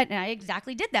 And I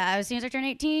exactly did that. As soon as I turned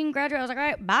 18, graduate, I was like, all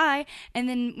right, bye. And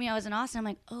then, I was in Austin. I'm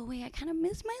like, oh, wait, I kind of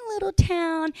miss my little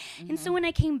town. Mm-hmm. And so when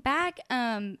I came back,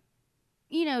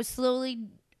 slowly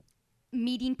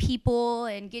meeting people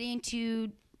and getting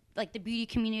into like the beauty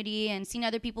community and seeing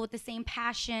other people with the same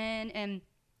passion and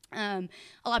a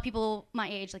lot of people my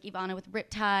age, like Ivana with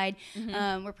Riptide,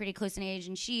 we're pretty close in age,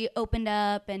 and she opened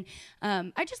up, and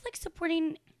I just like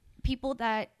supporting people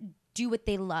that do what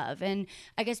they love. And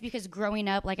I guess because growing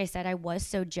up, like I said, I was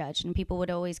so judged, and people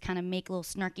would always kind of make little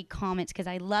snarky comments because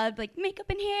I loved like makeup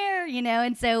and hair,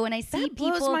 and so when I see that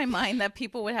blows my mind that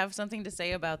people would have something to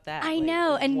say about that. I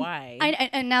know, and why?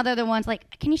 And now they're the ones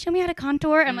like, can you show me how to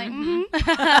contour? I'm like,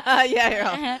 yeah, you're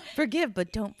all, forgive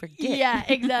but don't forget. Yeah,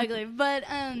 exactly. But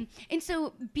and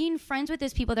so being friends with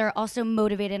those people that are also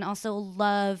motivated and also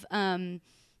love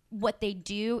what they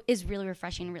do is really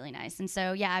refreshing and really nice. And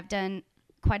so yeah, I've done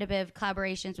quite a bit of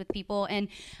collaborations with people, and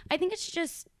I think it's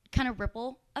just kind of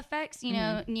ripple effects.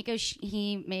 Nico,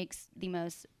 he makes the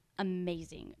most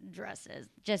amazing dresses,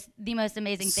 just the most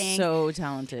amazing thing. So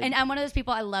talented. And I'm one of those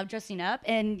people, I love dressing up,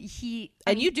 and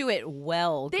you do it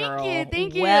well, girl.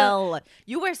 Thank you. Well,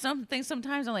 you wear something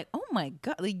sometimes I'm like, oh my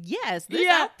God, like, yes, this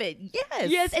outfit,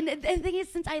 yes. And the thing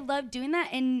is, since I love doing that,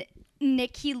 and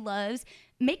Nick, he loves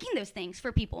making those things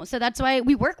for people. So that's why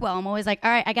we work well. I'm always like, all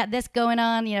right, I got this going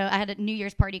on. I had a New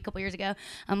Year's party a couple years ago.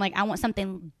 I'm like, I want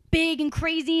something big and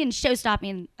crazy and show-stopping.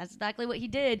 And that's exactly what he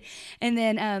did. And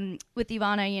then with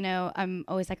Ivana, I'm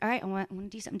always like, all right, I want to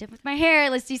do something different with my hair.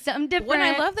 Let's do something different. When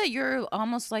I love that you're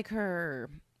almost like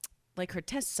her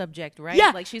test subject, right? Yeah.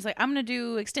 Like she's like, I'm gonna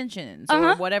do extensions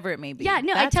or whatever it may be. Yeah,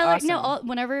 no, that's I tell awesome. her,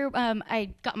 whenever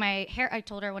I got my hair, I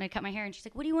told her when I cut my hair, and she's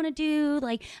like, what do you want to do?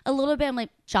 Like a little bit. I'm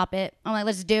like, chop it. I'm like,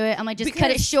 let's do it. I'm like, just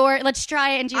cut it short. Let's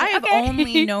try it. And she's I like, have okay.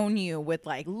 only known you with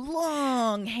like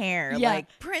long hair, like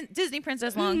Disney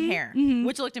princess long hair,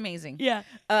 which looked amazing. Yeah.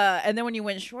 And then when you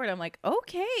went short, I'm like,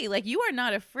 okay, like you are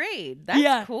not afraid.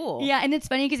 That's cool. Yeah, and it's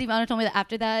funny because Ivana told me that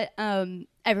after that,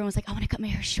 everyone's like, I want to cut my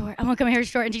hair short.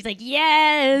 And she's like,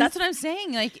 yes. That's what I'm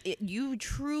saying. Like, you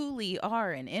truly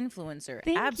are an influencer.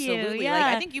 Thank Absolutely. you. Yeah.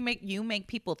 Like, I think you make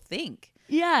people think.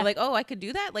 Yeah. You're like, oh, I could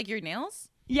do that? Like your nails?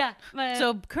 Yeah.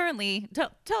 So currently,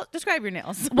 describe your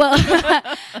nails. Well,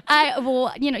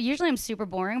 usually I'm super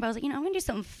boring, but I was like, I'm going to do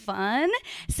something fun.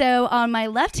 So on my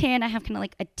left hand, I have kind of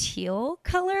like a teal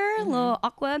color, a little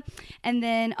aqua. And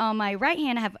then on my right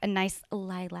hand, I have a nice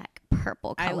lilac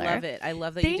purple color. I love it. I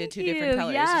love that you did two different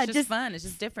colors. Yeah, it's just fun. It's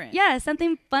just different. Yeah,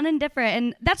 something fun and different.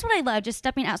 And that's what I love, just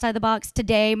stepping outside the box.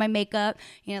 Today, my makeup,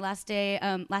 last day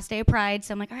of Pride.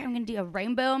 So I'm like, all right, I'm going to do a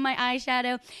rainbow on my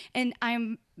eyeshadow. And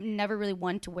I'm never really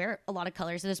one to wear a lot of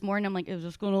colors. So this morning, I'm like, is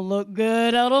this going to look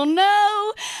good? I don't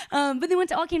know. But then once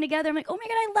it all came together, I'm like, oh my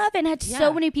God, I love it. And I had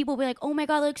so many people be like, oh my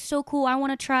God, that looks so cool. I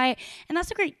want to try it. And that's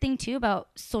the great thing too about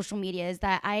social media is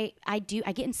that I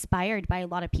get inspired by a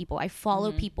lot of people. I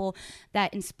follow people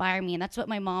that inspire me. And that's what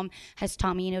my mom has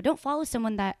taught me. Don't follow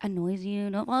someone that annoys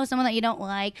you. Don't follow someone that you don't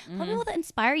like. Follow people that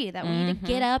inspire you, that want you to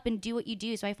get up and do what you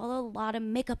do. So I follow a lot of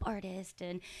makeup artists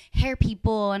and hair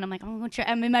people. And I'm like, I'm going to try.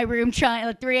 I'm in my room trying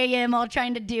at 3 a.m. all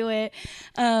trying to do it.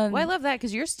 Well, I love that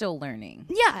because you're still learning.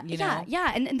 Yeah.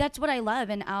 And that's what I love.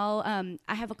 And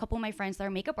I have a couple of my friends that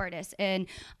are makeup artists, and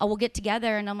we'll get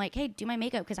together and I'm like, hey, do my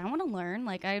makeup because I want to learn.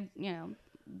 Like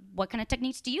what kind of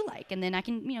techniques do you like? And then I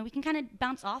can, we can kind of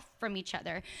bounce off from each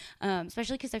other,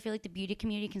 especially because I feel like the beauty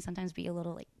community can sometimes be a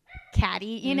little like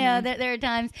catty, there are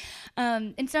times.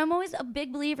 And so I'm always a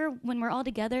big believer when we're all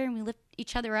together and we lift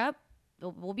each other up,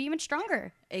 we'll be even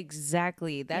stronger.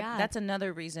 Exactly. That's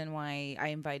another reason why I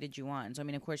invited you on. So, I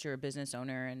mean, of course, you're a business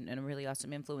owner and a really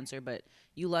awesome influencer, but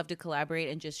you love to collaborate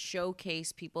and just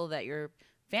showcase people that you're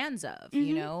fans of,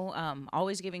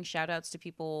 always giving shout outs to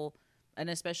people and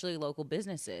especially local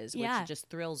businesses, which just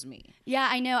thrills me. Yeah,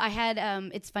 I know. I had,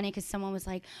 it's funny because someone was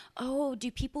like, oh, do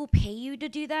people pay you to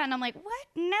do that? And I'm like, what?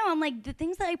 No, I'm like, the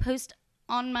things that I post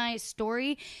on my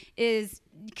story is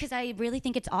because I really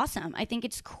think it's awesome. I think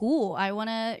it's cool. I want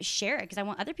to share it because I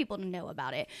want other people to know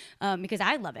about it because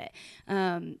I love it.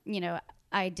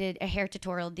 I did a hair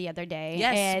tutorial the other day.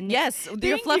 Yes,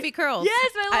 your fluffy curls.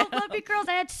 Yes, my little fluffy curls.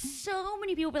 I had so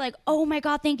many people be like, oh my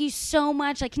God, thank you so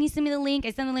much. Like, can you send me the link?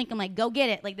 I send the link. I'm like, go get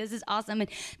it. Like, this is awesome. And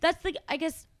that's I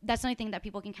guess that's the only thing that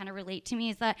people can kind of relate to me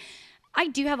is that I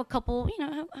do have a couple,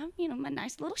 my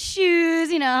nice little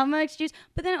shoes, I have my shoes,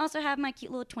 but then I also have my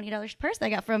cute little $20 purse that I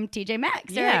got from TJ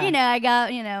Maxx. Yeah. Or, I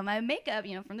got, my makeup,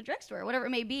 from the drugstore, whatever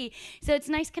it may be. So it's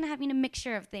nice kind of having a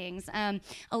mixture of things.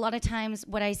 A lot of times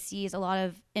what I see is a lot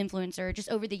of influencer, just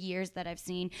over the years that I've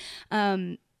seen,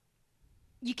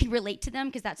 you can relate to them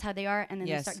because that's how they are, and then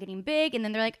they start getting big, and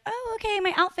then they're like, oh, okay,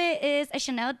 my outfit is a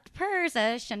Chanel purse,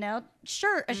 a Chanel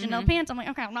shirt, a Chanel pants. I'm like,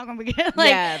 okay, I'm not gonna be like,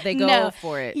 yeah, they go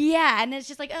for it. Yeah, and it's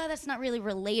just like, oh, that's not really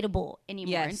relatable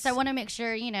anymore. Yes. And so I want to make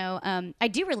sure, I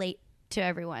do relate to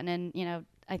everyone, and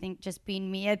I think just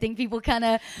being me, I think people kind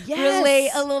of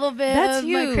relate a little bit. That's of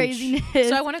huge. My craziness.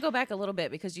 So I want to go back a little bit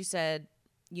because you said,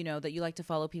 that you like to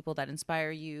follow people that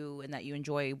inspire you and that you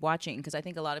enjoy watching, because I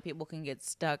think a lot of people can get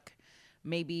stuck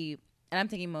maybe, and I'm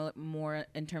thinking more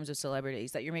in terms of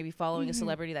celebrities, that you're maybe following a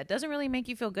celebrity that doesn't really make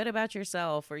you feel good about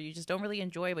yourself, or you just don't really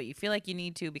enjoy, but you feel like you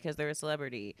need to because they're a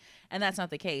celebrity. And that's not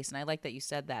the case. And I like that you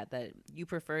said that you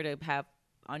prefer to have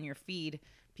on your feed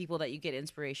people that you get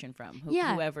inspiration from,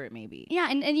 whoever it may be. Yeah.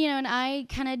 And I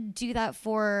kind of do that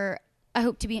I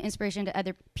hope to be an inspiration to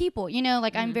other people.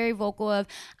 I'm very vocal of,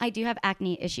 I do have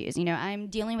acne issues. I'm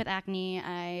dealing with acne.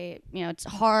 It's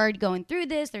hard going through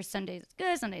this. There's some days it's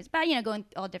good, some days it's bad, going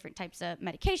all different types of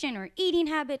medication or eating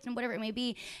habits and whatever it may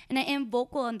be. And I am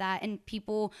vocal on that, and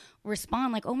people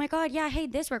respond like, oh my God, yeah, hey,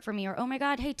 this worked for me. Or, oh my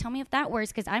God, hey, tell me if that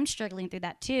works, because I'm struggling through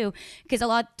that too. Because a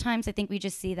lot of times I think we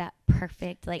just see that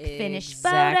perfect, finished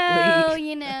photo,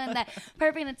 and that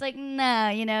perfect. And it's like, no,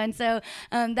 and so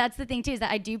that's the thing too, is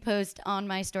that I do post on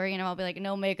my story, I'll be like,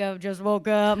 no makeup, just woke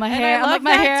up, my hair, I'm like,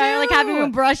 my hair, like, haven't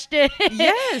even brushed it.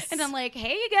 Yes. And I'm like,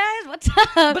 hey, you guys, what's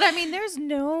up? But I mean,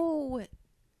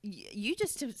 you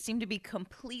just seem to be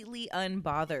completely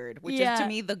unbothered, which is to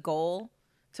me the goal,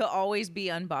 to always be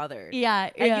unbothered.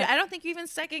 Yeah. I don't think you even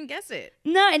second guess it.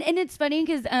 No, and it's funny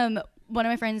because one of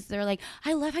my friends, they're like,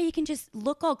 I love how you can just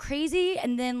look all crazy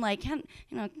and then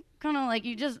kind of like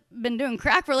you just been doing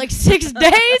crack for 6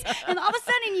 days, and all of a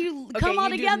sudden you come all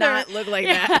together. Do not look like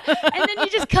that. And then you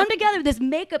just come together with this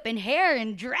makeup and hair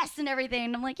and dress and everything.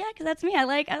 And I'm like, yeah, because that's me. I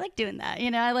like doing that.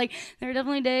 There are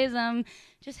definitely days I'm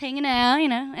just hanging out,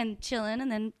 and chilling,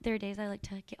 and then there are days I like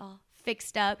to get all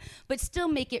fixed up, but still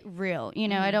make it real.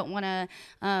 I don't want to.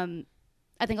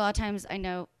 I think a lot of times I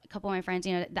know a couple of my friends,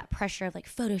 that pressure of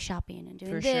photoshopping and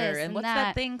doing for this sure. And what's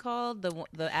that thing called?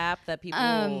 The app that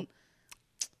people.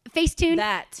 Facetune.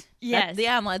 That. Yes.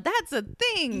 I'm like, that's a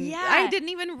thing. Yeah. I didn't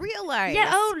even realize.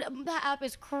 Yeah. Oh, that app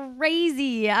is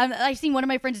crazy. I've seen one of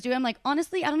my friends do it. I'm like,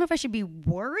 honestly, I don't know if I should be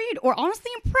worried or honestly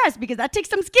impressed, because that takes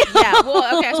some skill. Yeah.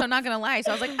 Well, okay. So I'm not going to lie.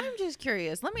 So I was like, I'm just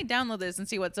curious. Let me download this and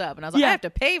see what's up. And I was like, I have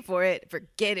to pay for it.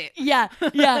 Forget it. Yeah.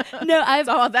 Yeah.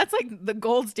 No, that's like the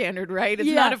gold standard, right? It's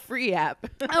not a free app.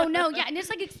 Oh, no. Yeah. And it's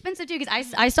expensive too,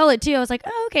 because I saw it too. I was like,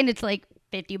 oh, okay. And it's $50,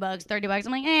 $30.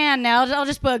 I'm like, no, I'll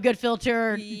just put a good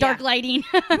filter, dark lighting.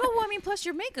 Well, I mean, plus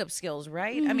your makeup skills,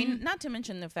 right? Mm-hmm. I mean, not to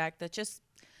mention the fact that just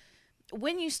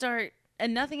when you start,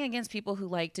 and nothing against people who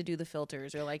like to do the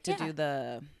filters or like to do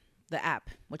the app,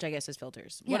 which I guess is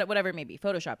filters, whatever it may be,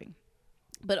 photoshopping.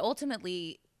 But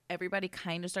ultimately, everybody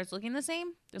kind of starts looking the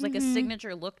same. There's a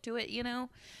signature look to it,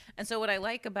 And so what I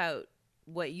like about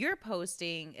what you're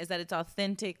posting is that it's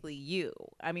authentically you.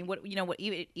 I mean,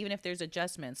 even if there's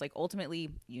adjustments, ultimately,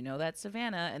 that's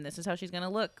Savannah, and this is how she's gonna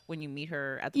look when you meet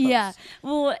her at the post. Yeah.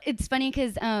 Well, it's funny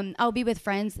because I'll be with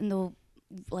friends and they'll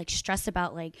stress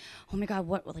about oh my God,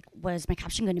 what is my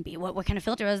caption going to be? What kind of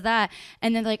filter is that?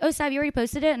 And then they're like, oh, Sav, you already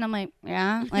posted it? And I'm like,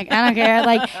 yeah, I don't care.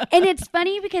 And it's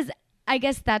funny because I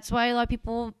guess that's why a lot of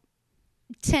people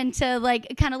tend to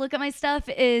kind of look at my stuff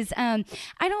is I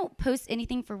don't post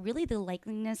anything for really the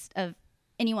likeliness of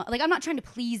anyone. I'm not trying to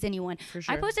please anyone. For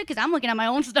sure. I post it because I'm looking at my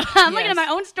own stuff. I'm looking at my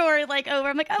own story over.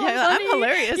 I'm like, oh, I'm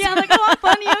hilarious. Yeah, I'm like, oh, I'm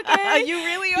funny, okay. You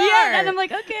really are. Yeah, and I'm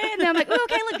like, okay. And then I'm like, oh,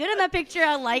 okay, I look good in that picture.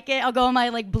 I like it. I'll go on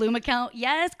my Bloom account.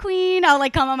 Yes, queen. I'll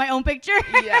come on my own picture.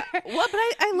 Yeah. Well, but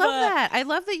I love that. I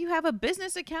love that you have a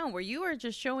business account where you are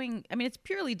just showing, I mean, it's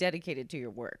purely dedicated to your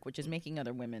work, which is making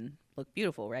other women look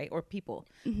beautiful, right? Or people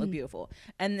look beautiful.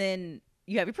 And then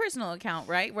you have your personal account,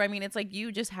 right? Where, I mean, it's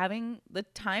you just having the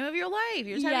time of your life.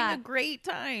 You're just having a great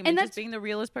time and just being the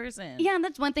realest person. Yeah, and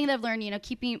that's one thing that I've learned,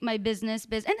 keeping my business.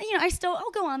 And,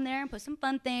 I'll go on there and put some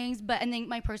fun things, and then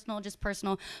my personal, just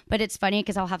personal. But it's funny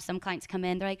because I'll have some clients come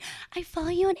in. They're like, I follow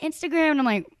you on Instagram. And I'm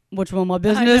like, which one, my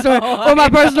business or my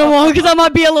personal one? Because I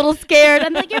might be a little scared.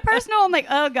 I'm like, your personal? I'm like,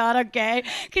 oh God, okay.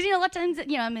 Because, a lot of times,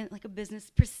 I'm in a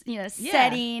business,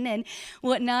 setting and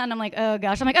whatnot. And I'm like, oh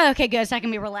gosh. I'm like, oh, okay, good. So I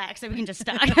can be relaxed. So we can just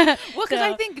talk. Well, because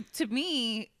I think to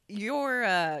me,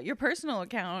 your personal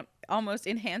account almost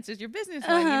enhances your business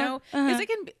one, you know, because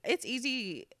it's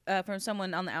easy from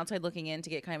someone on the outside looking in to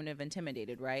get kind of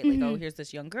intimidated, right? Like, oh, here's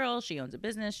this young girl, she owns a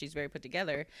business, she's very put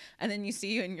together, and then you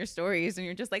see you in your stories and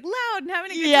you're just like loud and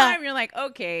having a good time. You're like,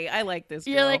 okay, I like this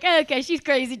girl. You're like, okay, she's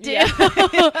crazy too.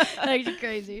 Like, she's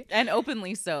crazy, and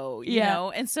openly so, you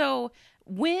know. And so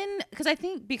because I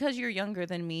think because you're younger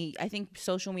than me, I think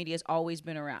social media has always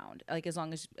been around, like as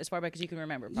far back as you can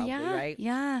remember, probably, right?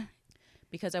 Yeah.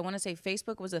 Because I want to say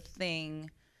Facebook was a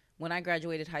thing when I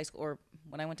graduated high school or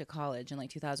when I went to college in like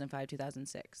 2005,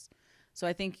 2006. So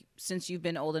I think since you've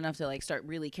been old enough to like start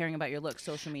really caring about your looks,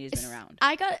 social media's been around.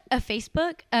 I got a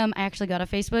Facebook. I actually got a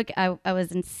Facebook. I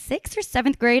was in 6th or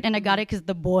 7th grade, and I got it because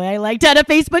the boy I liked had a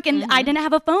Facebook, and I didn't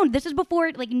have a phone. This was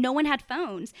before like no one had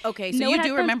phones. Okay, so you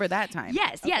do remember that time?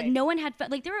 Yes, yeah. No one had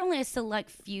like there were only a select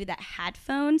few that had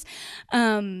phones.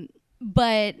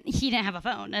 But he didn't have a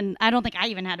phone, and I don't think I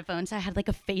even had a phone, so I had like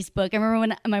a Facebook. I remember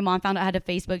when my mom found out I had a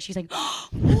Facebook, she's like, oh,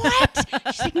 what?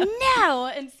 She's like,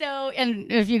 no.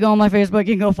 And if you go on my Facebook,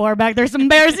 you can go far back. There's some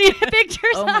embarrassing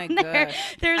pictures on there.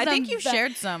 I think you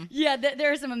shared some. Yeah,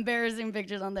 there are some embarrassing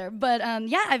pictures on there. But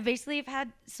yeah, I basically have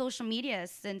had social media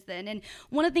since then. And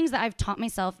one of the things that I've taught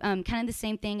myself, kind of the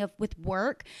same thing with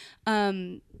work,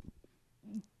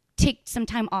 take some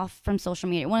time off from social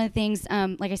media. One of the things,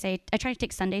 like I say, I try to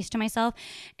take Sundays to myself,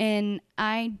 and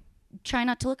I try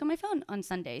not to look at my phone on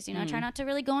Sundays. You know, I try not to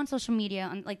really go on social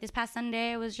media. Like this past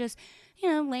Sunday, I was just, you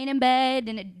know, laying in bed,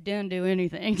 and it didn't do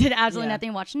anything. Did absolutely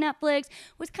nothing. Watched Netflix.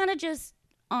 Was kind of just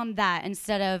on that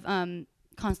instead of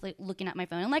constantly looking at my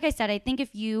phone. And like I said, I think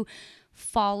if you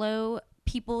follow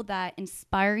people that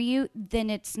inspire you, then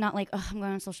it's not like, oh, I'm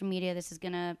going on social media, this is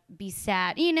gonna be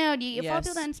sad. You know, you follow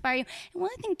people that inspire you. And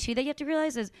one thing too that you have to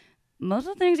realize is most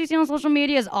of the things you see on social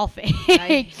media is all fake.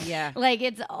 Like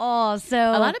it's all so.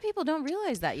 A lot of people don't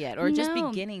realize that yet, or just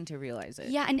beginning to realize it.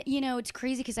 Yeah, and you know, it's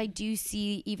crazy because I do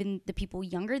see even the people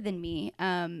younger than me.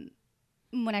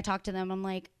 When I talk to them, I'm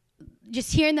like,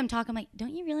 just hearing them talk, I'm like,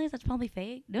 don't you realize that's probably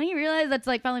fake? Don't you realize that's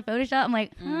like probably Photoshop? I'm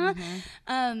like, huh?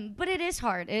 But it is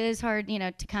hard. It is hard, you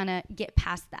know, to kind of get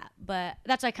past that. But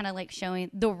that's why I kind of like showing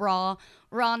the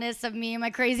rawness of me and my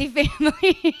crazy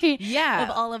family. Yeah. Of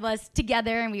all of us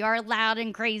together, and we are loud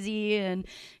and crazy and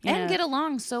get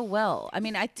along so well. I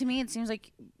mean, to me, it seems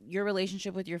like your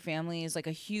relationship with your family is like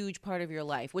a huge part of your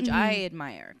life, which I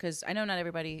admire, because I know not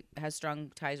everybody has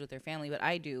strong ties with their family, but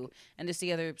I do. And to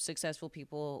see other successful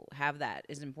people have that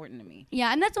is important to me.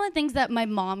 Yeah, and that's one of the things that my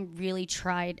mom really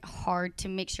tried hard to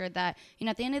make sure that, you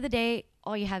know, at the end of the day,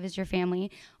 all you have is your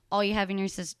family. All you have in your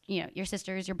your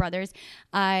sisters, your brothers.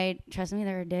 Trust me,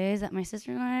 there are days that my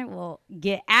sister and I will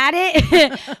get at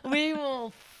it. We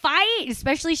will fight,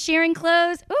 especially sharing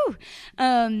clothes. Ooh.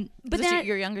 But is then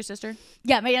your younger sister?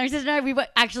 Yeah, my younger sister and I, we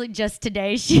actually just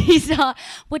today, she saw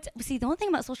the only thing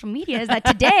about social media is that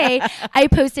today I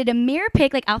posted a mirror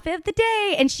pic, like outfit of the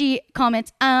day, and she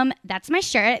comments, that's my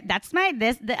shirt, that's my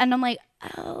and I'm like,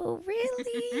 oh,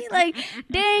 really? Like,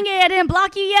 dang it, I didn't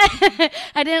block you yet.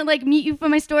 I didn't like mute you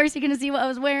from my story so you can see what I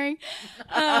was wearing.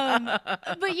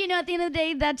 But you know, at the end of the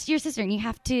day, that's your sister, and you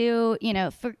have to, you know,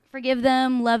 forgive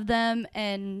them, love them,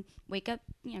 and wake up,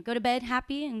 you know, go to bed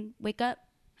happy and wake up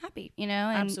happy, you know,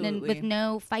 and with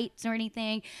no fights or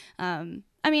anything.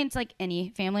 I mean, it's like any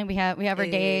family. We have our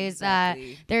days that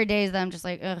there are days that I'm just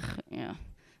like, ugh, you know,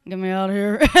 get me out of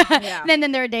here. Yeah.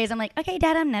 then there are days I'm like, okay,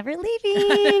 Dad, I'm never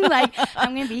leaving. Like,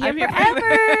 I'm going to be here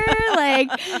forever.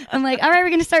 Like, I'm like, all right, we're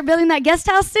going to start building that guest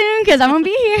house soon because I'm going to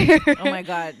be here. Oh, my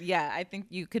God. Yeah, I think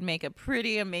you could make a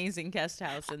pretty amazing guest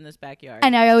house in this backyard.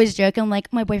 And I always joke. I'm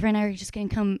like, my boyfriend and I are just going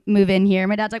to come move in here.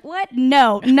 My dad's like, what?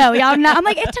 No, y'all not. I'm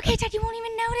like, it's okay, Dad. You won't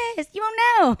even notice. You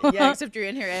won't know. Yeah, except you're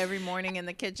in here every morning in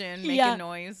the kitchen making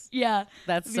noise. Yeah.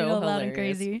 That's so hilarious. Loud and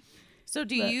crazy. So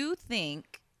do you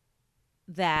think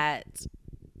that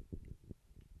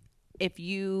if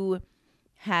you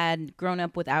had grown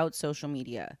up without social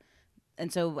media,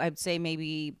 and so I'd say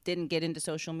maybe didn't get into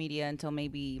social media until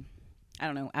maybe, I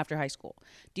don't know, after high school,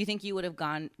 do you think you would have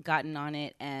gotten on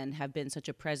it and have been such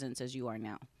a presence as you are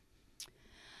now?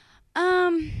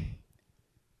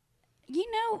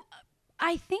 You know,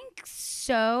 I think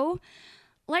so.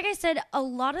 Like I said, a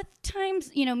lot of times,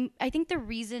 you know, I think the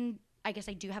reason I guess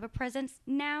I do have a presence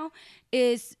now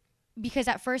is because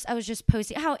at first I was just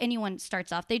posting how anyone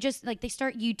starts off. They just they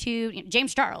start YouTube. You know,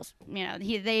 James Charles, you know,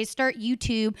 they start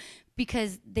YouTube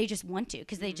because they just want to,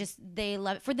 because they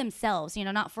love it for themselves, you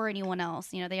know, not for anyone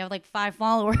else. You know, they have like 5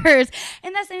 followers,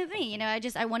 and that's the same with me. You know,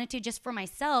 I wanted to just for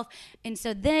myself, and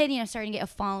so then, you know, starting to get a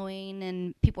following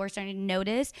and people are starting to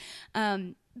notice.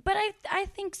 But I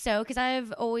think so, because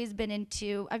I've always been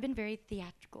I've been very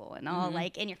theatrical and all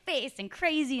like in your face and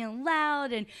crazy and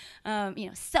loud and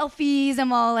selfies.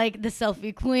 I'm all like the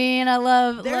selfie queen. I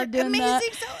love doing amazing.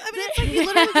 that. So I mean, it's like you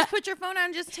literally just put your phone on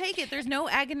and just take it. There's no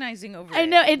agonizing over it. I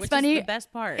know, it's which funny. Is the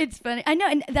best part. It's funny. I know,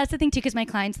 and that's the thing too, because my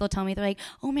clients, they'll tell me, they're like,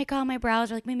 "Oh my god, my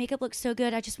brows are like, my makeup looks so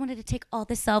good. I just wanted to take all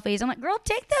the selfies." I'm like, "Girl,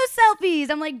 take those selfies."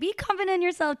 I'm like, "Be confident in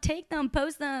yourself. Take them,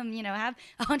 post them. Have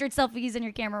 100 selfies in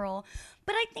your camera roll."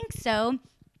 But I think so,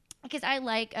 because I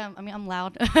like, I'm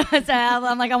loud, so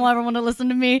I'm like, I want everyone to listen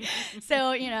to me.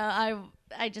 So,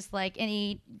 I just like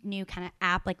any new kind of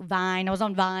app, like Vine. I was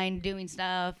on Vine doing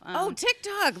stuff.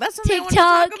 TikTok. That's something TikTok,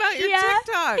 I want to talk about. Your yeah.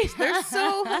 TikToks. They're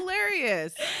so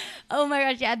hilarious. Oh my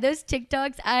gosh, yeah, those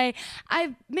TikToks.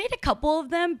 I've made a couple of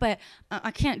them, but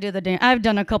I can't do the dance. I've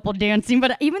done a couple dancing,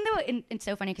 but even though it's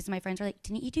so funny because my friends are like,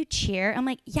 "Didn't you do cheer?" I'm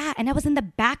like, "Yeah," and I was in the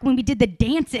back when we did the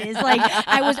dances. Like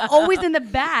I was always in the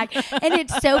back, and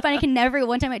it's so funny. I can never.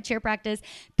 One time at cheer practice,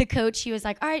 the coach, she was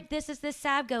like, "All right, this is this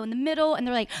Sav, go in the middle," and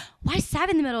they're like, "Why Sav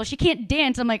in the middle? She can't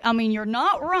dance." I'm like, "I mean, you're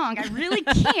not wrong. I really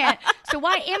can't. So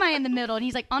why am I in the middle?" And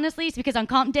he's like, "Honestly, it's because on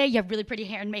comp day you have really pretty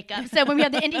hair and makeup. So when we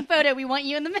have the ending photo, we want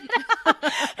you in the middle."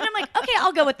 And I'm like, "Okay,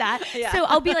 I'll go with that." Yeah. So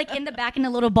I'll be like in the back in a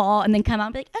little ball, and then come out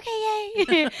and be like, "Okay,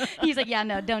 yay." He's like, "Yeah,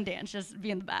 no, don't dance. Just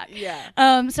be in the back."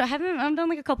 Yeah. So I've done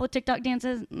like a couple of TikTok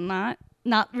dances. Not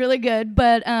really good,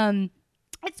 but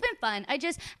it's been fun. I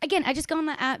just go on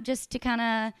the app just to kind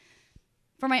of,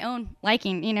 for my own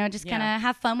liking, just kind of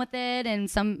have fun with it, and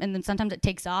then sometimes it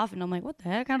takes off, and I'm like, what the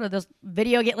heck? How did this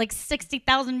video get like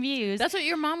 60,000 views? That's what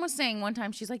your mom was saying one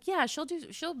time. She's like, yeah, she'll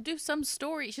do some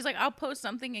story. She's like, I'll post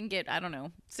something and get, I don't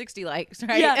know, 60 likes,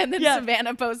 right? Yeah, and then yeah.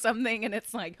 Savannah posts something and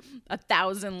it's like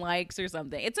 1,000 likes or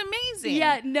something. It's amazing.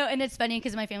 Yeah, no, and it's funny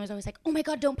because my family's always like, "Oh my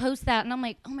god, don't post that," and I'm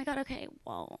like, "Oh my god, okay,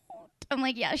 well." I'm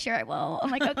like, "Yeah, sure, I will."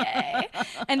 I'm like, "Okay."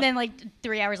 And then like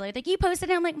 3 hours later, like, "You posted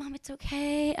it." I'm like, "Mom, it's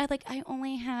okay. I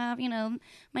only have,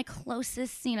 my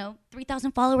closest,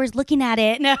 3,000 followers looking at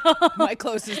it." No. My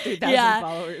closest 3,000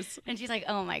 followers. And she's like,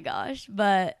 "Oh my gosh."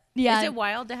 But yeah. Is it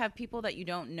wild to have people that you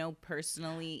don't know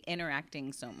personally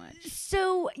interacting so much?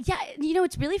 So yeah,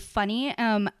 it's really funny.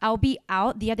 I'll be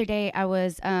out. The other day I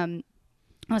was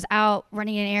out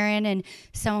running an errand, and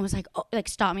someone was like,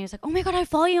 stopped me. I was like, "Oh my god, I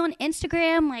follow you on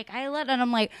Instagram." Like and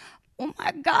I'm like, "Oh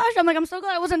my gosh." I'm like, "I'm so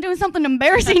glad I wasn't doing something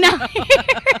embarrassing out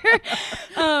here."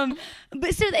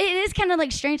 But so it is kind of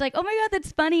like strange, like, "Oh my god,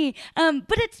 that's funny."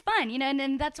 But it's fun,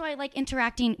 and that's why I like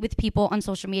interacting with people on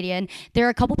social media. And there are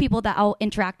a couple people that I'll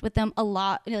interact with them a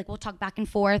lot. Like we'll talk back and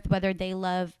forth, whether they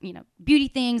love, beauty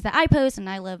things that I post and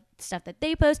I love stuff that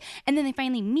they post. And then they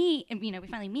finally meet, and we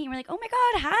finally meet, and we're like, "Oh my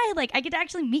god, hi. Like I get to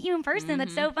actually meet you in person." Mm-hmm.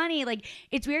 That's so funny. Like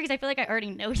it's weird because I feel like I already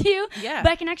know you, but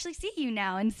I can actually see you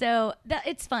now. And so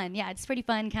it's fun. Yeah, it's pretty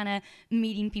fun kind of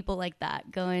meeting people like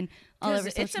that, going all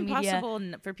over social media. It's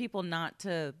impossible for people not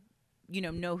to,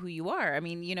 know who you are. I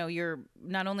mean, you're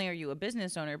not only are you a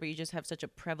business owner, but you just have such a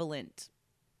prevalent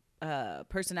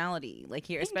personality, like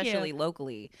here, especially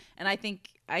locally. And I think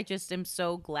I just am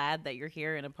so glad that you're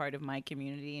here and a part of my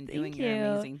community and doing your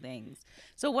amazing things.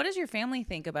 So what does your family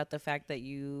think about the fact that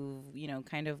you've,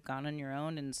 kind of gone on your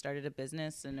own and started a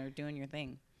business and are doing your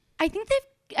thing? I think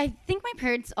my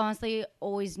parents honestly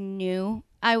always knew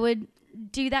I would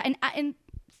do that. And in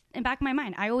the back of my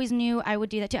mind, I always knew I would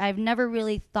do that too. I've never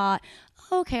really thought,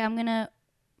 okay, I'm going to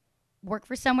work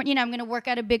for someone, I'm going to work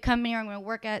at a big company, or I'm going to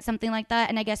work at something like that.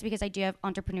 And I guess because I do have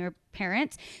entrepreneur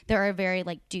parents, they are very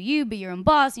like, do you be your own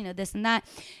boss, this and that.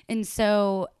 And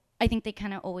so I think they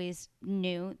kind of always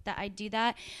knew that I'd do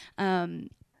that.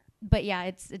 But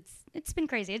yeah, it's been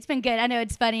crazy. It's been good. I know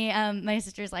it's funny. My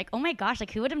sister's like, "Oh my gosh, like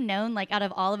who would have known, like out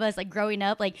of all of us, like growing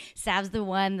up, like Sav's the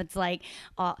one that's like,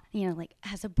 like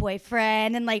has a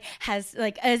boyfriend and like has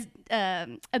like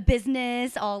a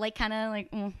business, all like kind of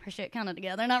like her shit kind of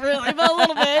together, not really, but a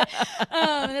little bit."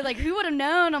 And they're like, "Who would have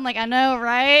known?" I'm like, "I know,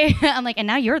 right?" I'm like, "And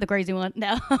now you're the crazy one."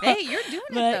 No. Hey, you're doing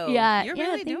it though. Yeah, you're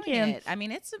really doing it. I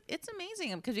mean, it's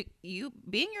amazing because you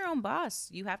being your own boss,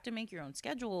 you have to make your own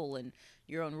schedule and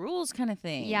your own rules kind of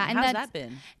thing. Yeah. And how's that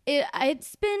been?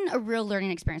 It's been a real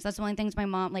learning experience. That's one of the things my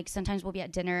mom, like sometimes we'll be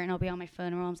at dinner and I'll be on my phone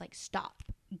and my mom's like, "Stop,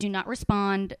 do not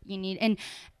respond. And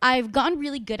I've gotten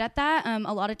really good at that.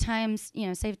 A lot of times,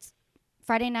 say it's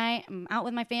Friday night, I'm out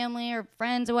with my family or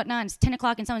friends or whatnot, and it's 10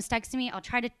 o'clock and someone's texting me, I'll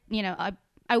try to,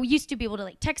 I used to be able to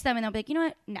like text them and they'll be like, "You know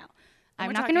what? No.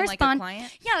 I'm not going to respond. Like a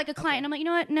client? Yeah, like a client. And I'm like, you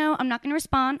know what? No, I'm not going to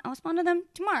respond. I'll respond to them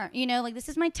tomorrow. You know, like this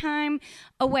is my time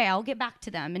away. I'll get back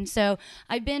to them. And so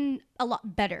I've been a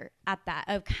lot better at that,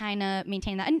 of kind of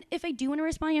maintaining that. And if I do want to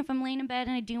respond, if I'm laying in bed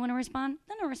and I do want to respond,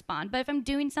 then I'll respond. But if I'm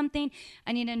doing something,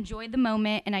 I need to enjoy the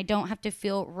moment and I don't have to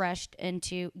feel rushed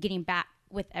into getting back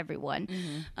with everyone.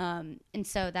 And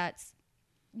so that's,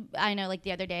 I know, like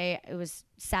the other day, it was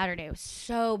Saturday, it was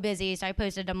so busy. So I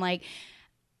posted, I'm like,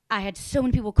 I had so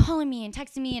many people calling me and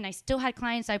texting me, and I still had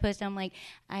clients. So I posted, I'm like,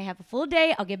 I have a full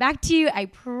day. I'll get back to you. I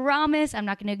promise. I'm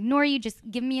not going to ignore you. Just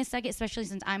give me a second, especially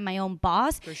since I'm my own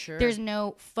boss. For sure. There's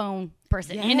no phone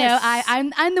person. Yes. You know,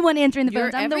 I'm the one answering the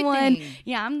phones. I'm everything. the one.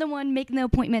 Yeah, I'm the one making the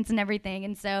appointments and everything.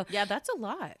 And so yeah, that's a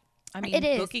lot. I mean, it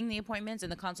is. booking the appointments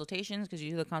and the consultations, because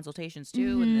you do the consultations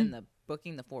too, and then the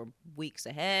booking the 4 weeks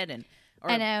ahead and or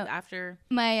I know. after.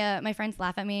 My friends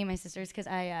laugh at me, my sisters, because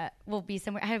I will be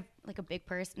somewhere. I have like a big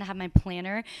purse and I have my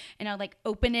planner, and I'll like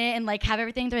open it and like have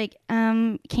everything. They're like,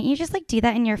 can't you just like do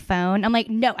that in your phone? I'm like,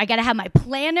 no, I gotta have my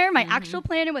planner, my actual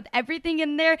planner with everything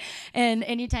in there. And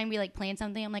anytime we like plan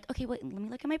something, I'm like, okay, wait, let me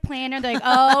look at my planner. They're like,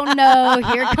 oh no,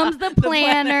 here comes the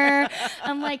planner.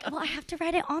 I'm like, well, I have to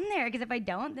write it on there, because if I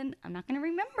don't, then I'm not gonna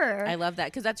remember. I love that,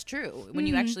 because that's true. When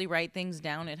you actually write things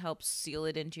down, it helps seal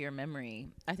it into your memory.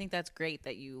 I think that's great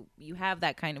that you have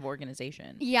that kind of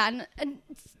organization. Yeah, and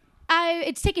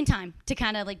it's taken time to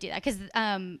kind of like do that, because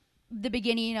the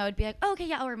beginning, you know, it'd be like, oh, okay,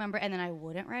 yeah, I'll remember, and then I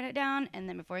wouldn't write it down, and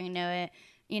then before you know it,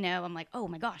 you know, I'm like, oh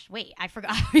my gosh, wait, I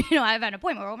forgot. You know, I have an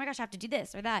appointment, or oh my gosh, I have to do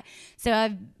this or that.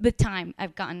 So with time,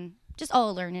 I've gotten, just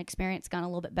all learning experience, gotten a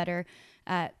little bit better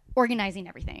at organizing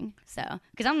everything. So,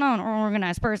 because I'm not an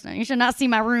organized person. You should not see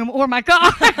my room or my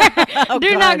car.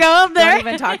 Do not go up there. Don't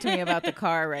even talk to me about the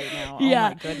car right now. Yeah. Oh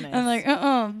my goodness. I'm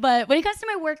like, But when it comes to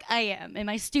my work, I am in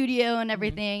my studio and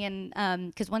everything.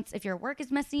 And because if your work is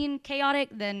messy and chaotic,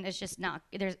 then it's just not.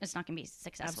 It's not going to be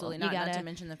successful. Absolutely not. Not to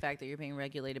mention the fact that you're being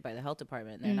regulated by the health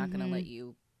department. They're not going to let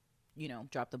you,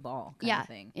 drop the ball. Kind of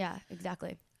thing. Yeah.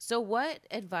 Exactly. So, what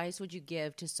advice would you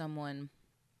give to someone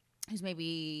who's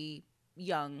maybe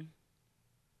young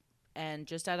and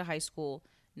just out of high school,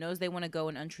 knows they want to go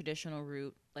an untraditional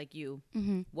route like you?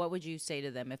 What would you say to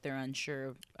them if they're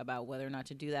unsure about whether or not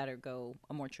to do that or go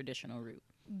a more traditional route?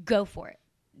 Go for it.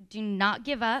 Do not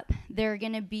give up. There are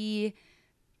going to be,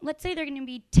 let's say there are going to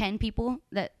be 10 people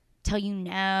that tell you,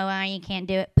 no, you can't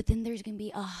do it. But then there's going to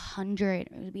be 100,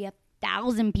 there's going to be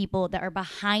 1,000 people that are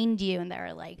behind you and that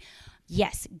are like,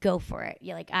 yes, go for it.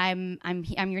 You're like, I'm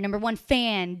your number one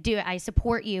fan. Do it. I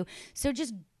support you. So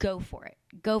just go for it.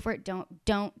 Go for it.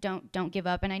 Don't give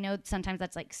up. And I know sometimes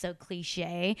that's like so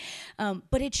cliche,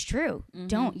 but it's true.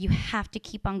 Don't. You have to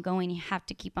keep on going. You have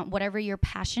to keep on, whatever your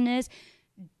passion is,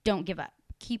 don't give up.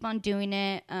 Keep on doing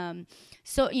it.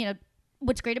 So,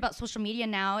 what's great about social media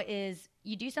now is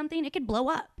you do something, it could blow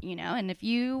up, and if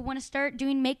you want to start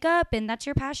doing makeup and that's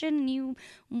your passion and you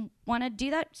want to do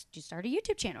that, just start a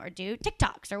YouTube channel or do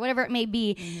TikToks or whatever it may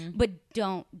be, but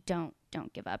don't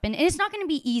give up. And it's not going to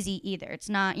be easy either. It's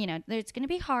not, it's going to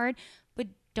be hard, but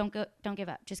don't give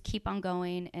up. Just keep on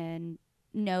going and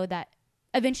know that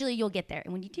eventually you'll get there.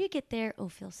 And when you do get there, it'll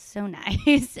feel so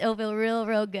nice. It'll feel real,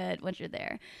 real good once you're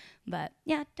there. But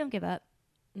yeah, don't give up.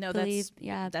 No,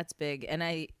 that's big.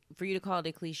 And for you to call it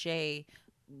a cliche,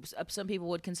 some people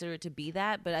would consider it to be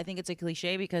that, but I think it's a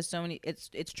cliche because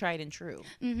it's tried and true.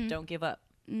 Don't give up.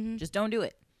 Just don't do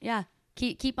it. Yeah.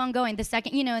 Keep on going. The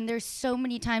second, and there's so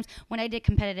many times when I did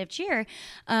competitive cheer,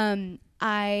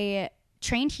 I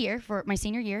trained here for my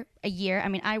senior year, a year. I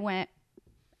mean, I went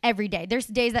every day. There's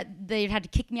days that they had to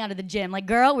kick me out of the gym. Like,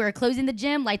 girl, we were closing the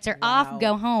gym. Lights are off.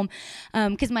 Go home.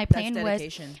 Because my plan was,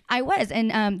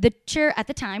 and the cheer at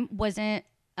the time wasn't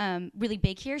really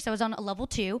big here. So I was on a level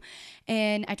 2,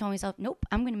 and I told myself, nope,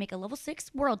 I'm going to make a level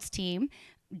 6 worlds team.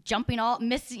 Jumping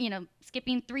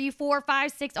skipping 3, 4,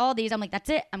 5, 6, all these. I'm like, that's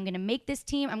it. I'm going to make this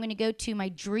team. I'm going to go to my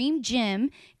dream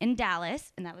gym in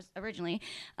Dallas. And that was originally,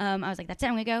 I was like, that's it.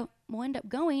 I'm going to go. We'll end up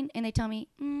going. And they tell me,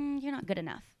 you're not good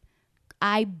enough.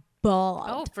 I bawled.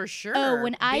 Oh, for sure. Oh,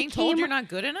 Being told you're not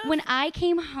good enough? When I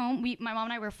came home, my mom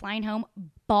and I were flying home,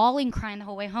 bawling, crying the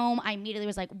whole way home. I immediately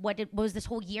was like, what was this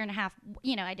whole year and a half?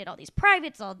 I did all these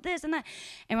privates, all this and that.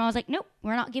 And mom was like, nope,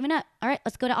 we're not giving up. All right,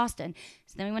 let's go to Austin.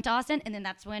 So then we went to Austin, and then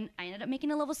that's when I ended up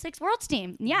making a level 6 worlds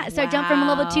team. Yeah, so I jumped from a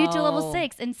level 2 to level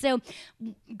 6. And so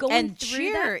going through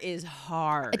cheer is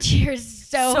hard. Cheer is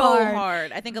so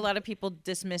hard. I think a lot of people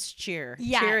dismiss cheer.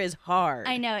 Yeah. Cheer is hard.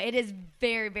 I know. It is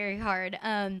very, very hard.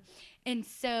 And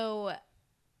so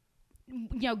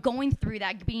going through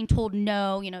that, being told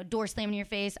no, door slamming in your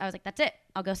face, I was like, that's it.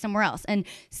 I'll go somewhere else. And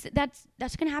that's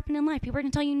going to happen in life. People are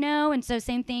going to tell you no. And so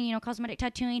same thing, cosmetic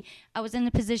tattooing, I was in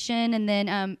the position, and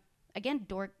then, again,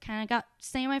 door kind of got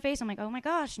slammed in my face. I'm like, oh my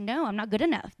gosh, no, I'm not good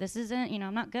enough. This isn't,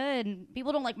 I'm not good. And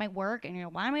people don't like my work.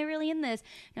 And why am I really in this?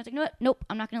 And I was like, no, nope,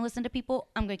 I'm not going to listen to people.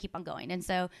 I'm going to keep on going. And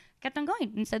so kept on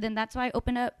going. And so then that's why I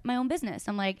opened up my own business.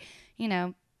 I'm like,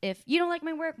 if you don't like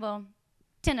my work, well,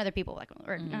 10 other people like my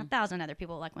work, 1,000 other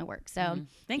people like my work. So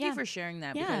thank you for sharing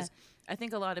that, because I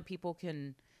think a lot of people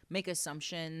can make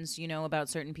assumptions, about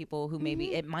certain people who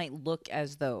maybe it might look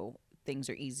as though things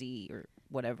are easy or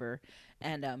whatever.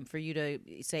 And for you to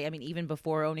say, I mean, even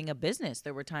before owning a business,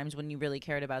 there were times when you really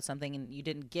cared about something and you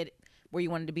didn't get where you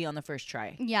wanted to be on the first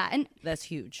try. Yeah. And that's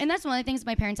huge. And that's one of the things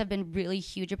my parents have been really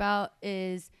huge about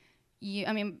is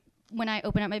when I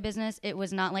opened up my business, it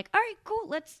was not like, all right, cool,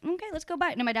 let's go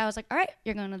buy it. No, my dad was like, all right,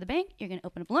 you're going to the bank, you're going to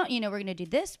open up a loan, we're going to do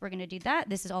this, we're going to do that.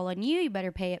 This is all on you. You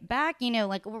better pay it back.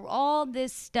 Like all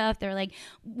this stuff. They're like,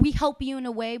 we help you in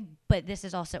a way, but this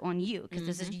is also on you because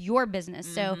this is your business.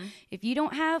 So if you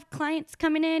don't have clients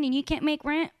coming in and you can't make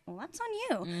rent, well, that's on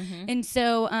you. And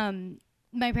so,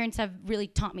 my parents have really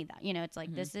taught me that, it's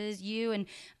like, this is you.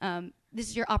 And, this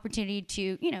is your opportunity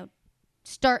to,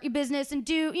 start your business and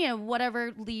do,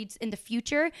 whatever leads in the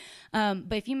future.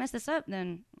 But if you mess this up,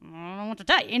 then I don't know what to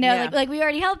tell you, like we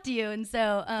already helped you. And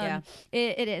so,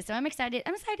 it is. So I'm excited.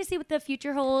 I'm excited to see what the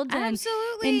future holds.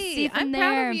 Absolutely. And see from I'm there.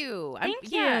 proud of you.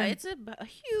 Thank you. Yeah, it's a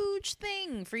huge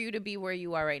thing for you to be where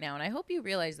you are right now. And I hope you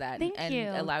realize that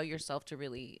and allow yourself to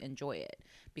really enjoy it,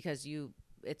 because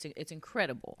it's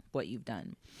incredible what you've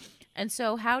done. And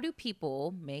so how do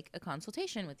people make a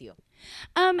consultation with you?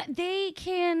 They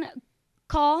can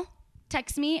call,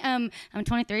 text me. I'm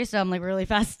 23, so I'm like really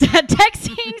fast at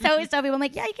texting. So I always tell people, I'm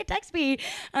like, yeah, you can text me.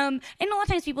 And a lot of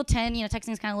times people tend,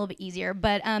 texting is kind of a little bit easier,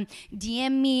 but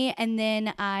DM me, and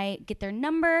then I get their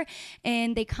number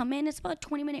and they come in. It's about a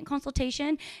 20-minute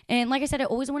consultation. And like I said, I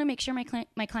always want to make sure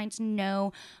my clients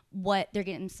know what they're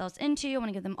getting themselves into. I want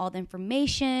to give them all the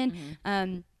information.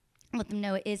 Let them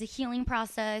know it is a healing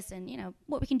process, and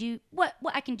what we can do, what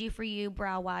I can do for you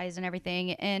brow wise and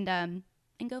everything, and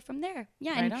go from there.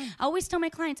 Yeah. Right. And I always tell my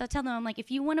clients, I'll tell them, I'm like, if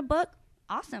you want to book,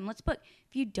 awesome, let's book.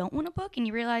 If you don't want to book and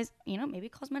you realize, maybe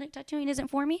cosmetic tattooing isn't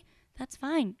for me, that's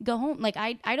fine. Go home. Like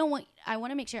I want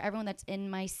to make sure everyone that's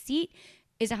in my seat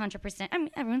is 100%. I mean,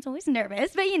 everyone's always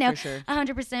nervous, but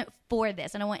 100% for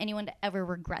this. I don't want anyone to ever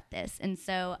regret this. And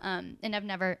so, and I've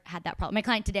never had that problem. My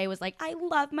client today was like, I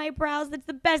love my brows. That's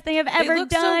the best thing I've ever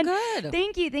done. So good.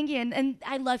 Thank you. And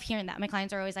I love hearing that. My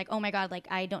clients are always like, oh my God, like,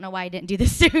 I don't know why I didn't do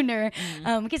this sooner.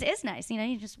 Because it is nice.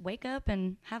 You just wake up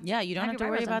and have, you don't have to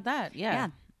worry about that. Yeah.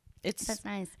 That's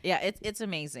nice. Yeah, it's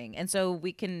amazing. And so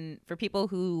we can, for people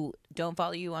who don't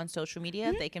follow you on social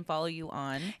media, they can follow you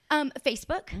on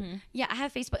Facebook. Yeah, I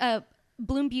have Facebook,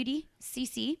 Bloom Beauty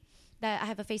CC. That I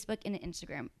have a Facebook and an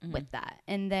Instagram with that.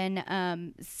 And then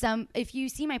if you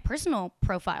see my personal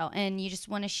profile and you just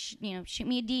want to shoot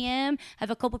me a DM,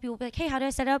 have a couple people be like, hey, how do I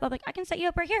set up? I'm like, I can set you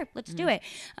up right here. Let's do it.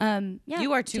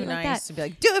 You are too nice to be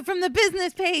like, do it from the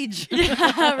business page.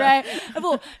 Right.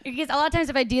 Well, because a lot of times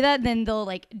if I do that, then they'll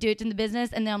like do it in the business,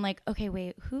 and then I'm like, okay,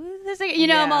 wait, who is this?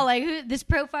 I'm all like, who this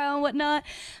profile and whatnot.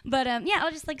 But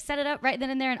I'll just like set it up right then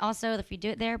and there. And also if you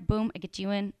do it there, boom, I get you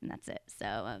in, and that's it.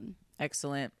 So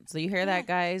excellent. So you hear that,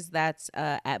 guys? That's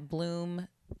at Bloom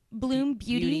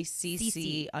Beauty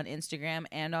CC on Instagram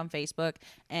and on Facebook,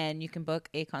 and you can book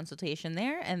a consultation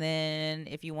there. And then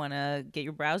if you want to get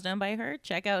your brows done by her,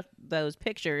 check out those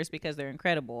pictures because they're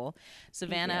incredible.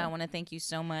 Savannah, I want to thank you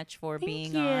so much for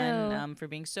being on, for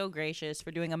being so gracious, for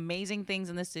doing amazing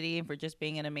things in the city, and for just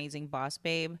being an amazing boss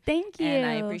babe. Thank you. And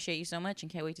I appreciate you so much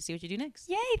and can't wait to see what you do next.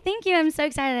 Yay, thank you. I'm so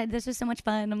excited. This was so much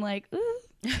fun. I'm like, ooh.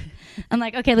 I'm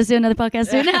like, okay, let's do another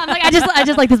podcast soon. I'm like, I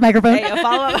just like this microphone. Hey, a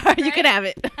follow-up. You can have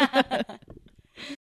it.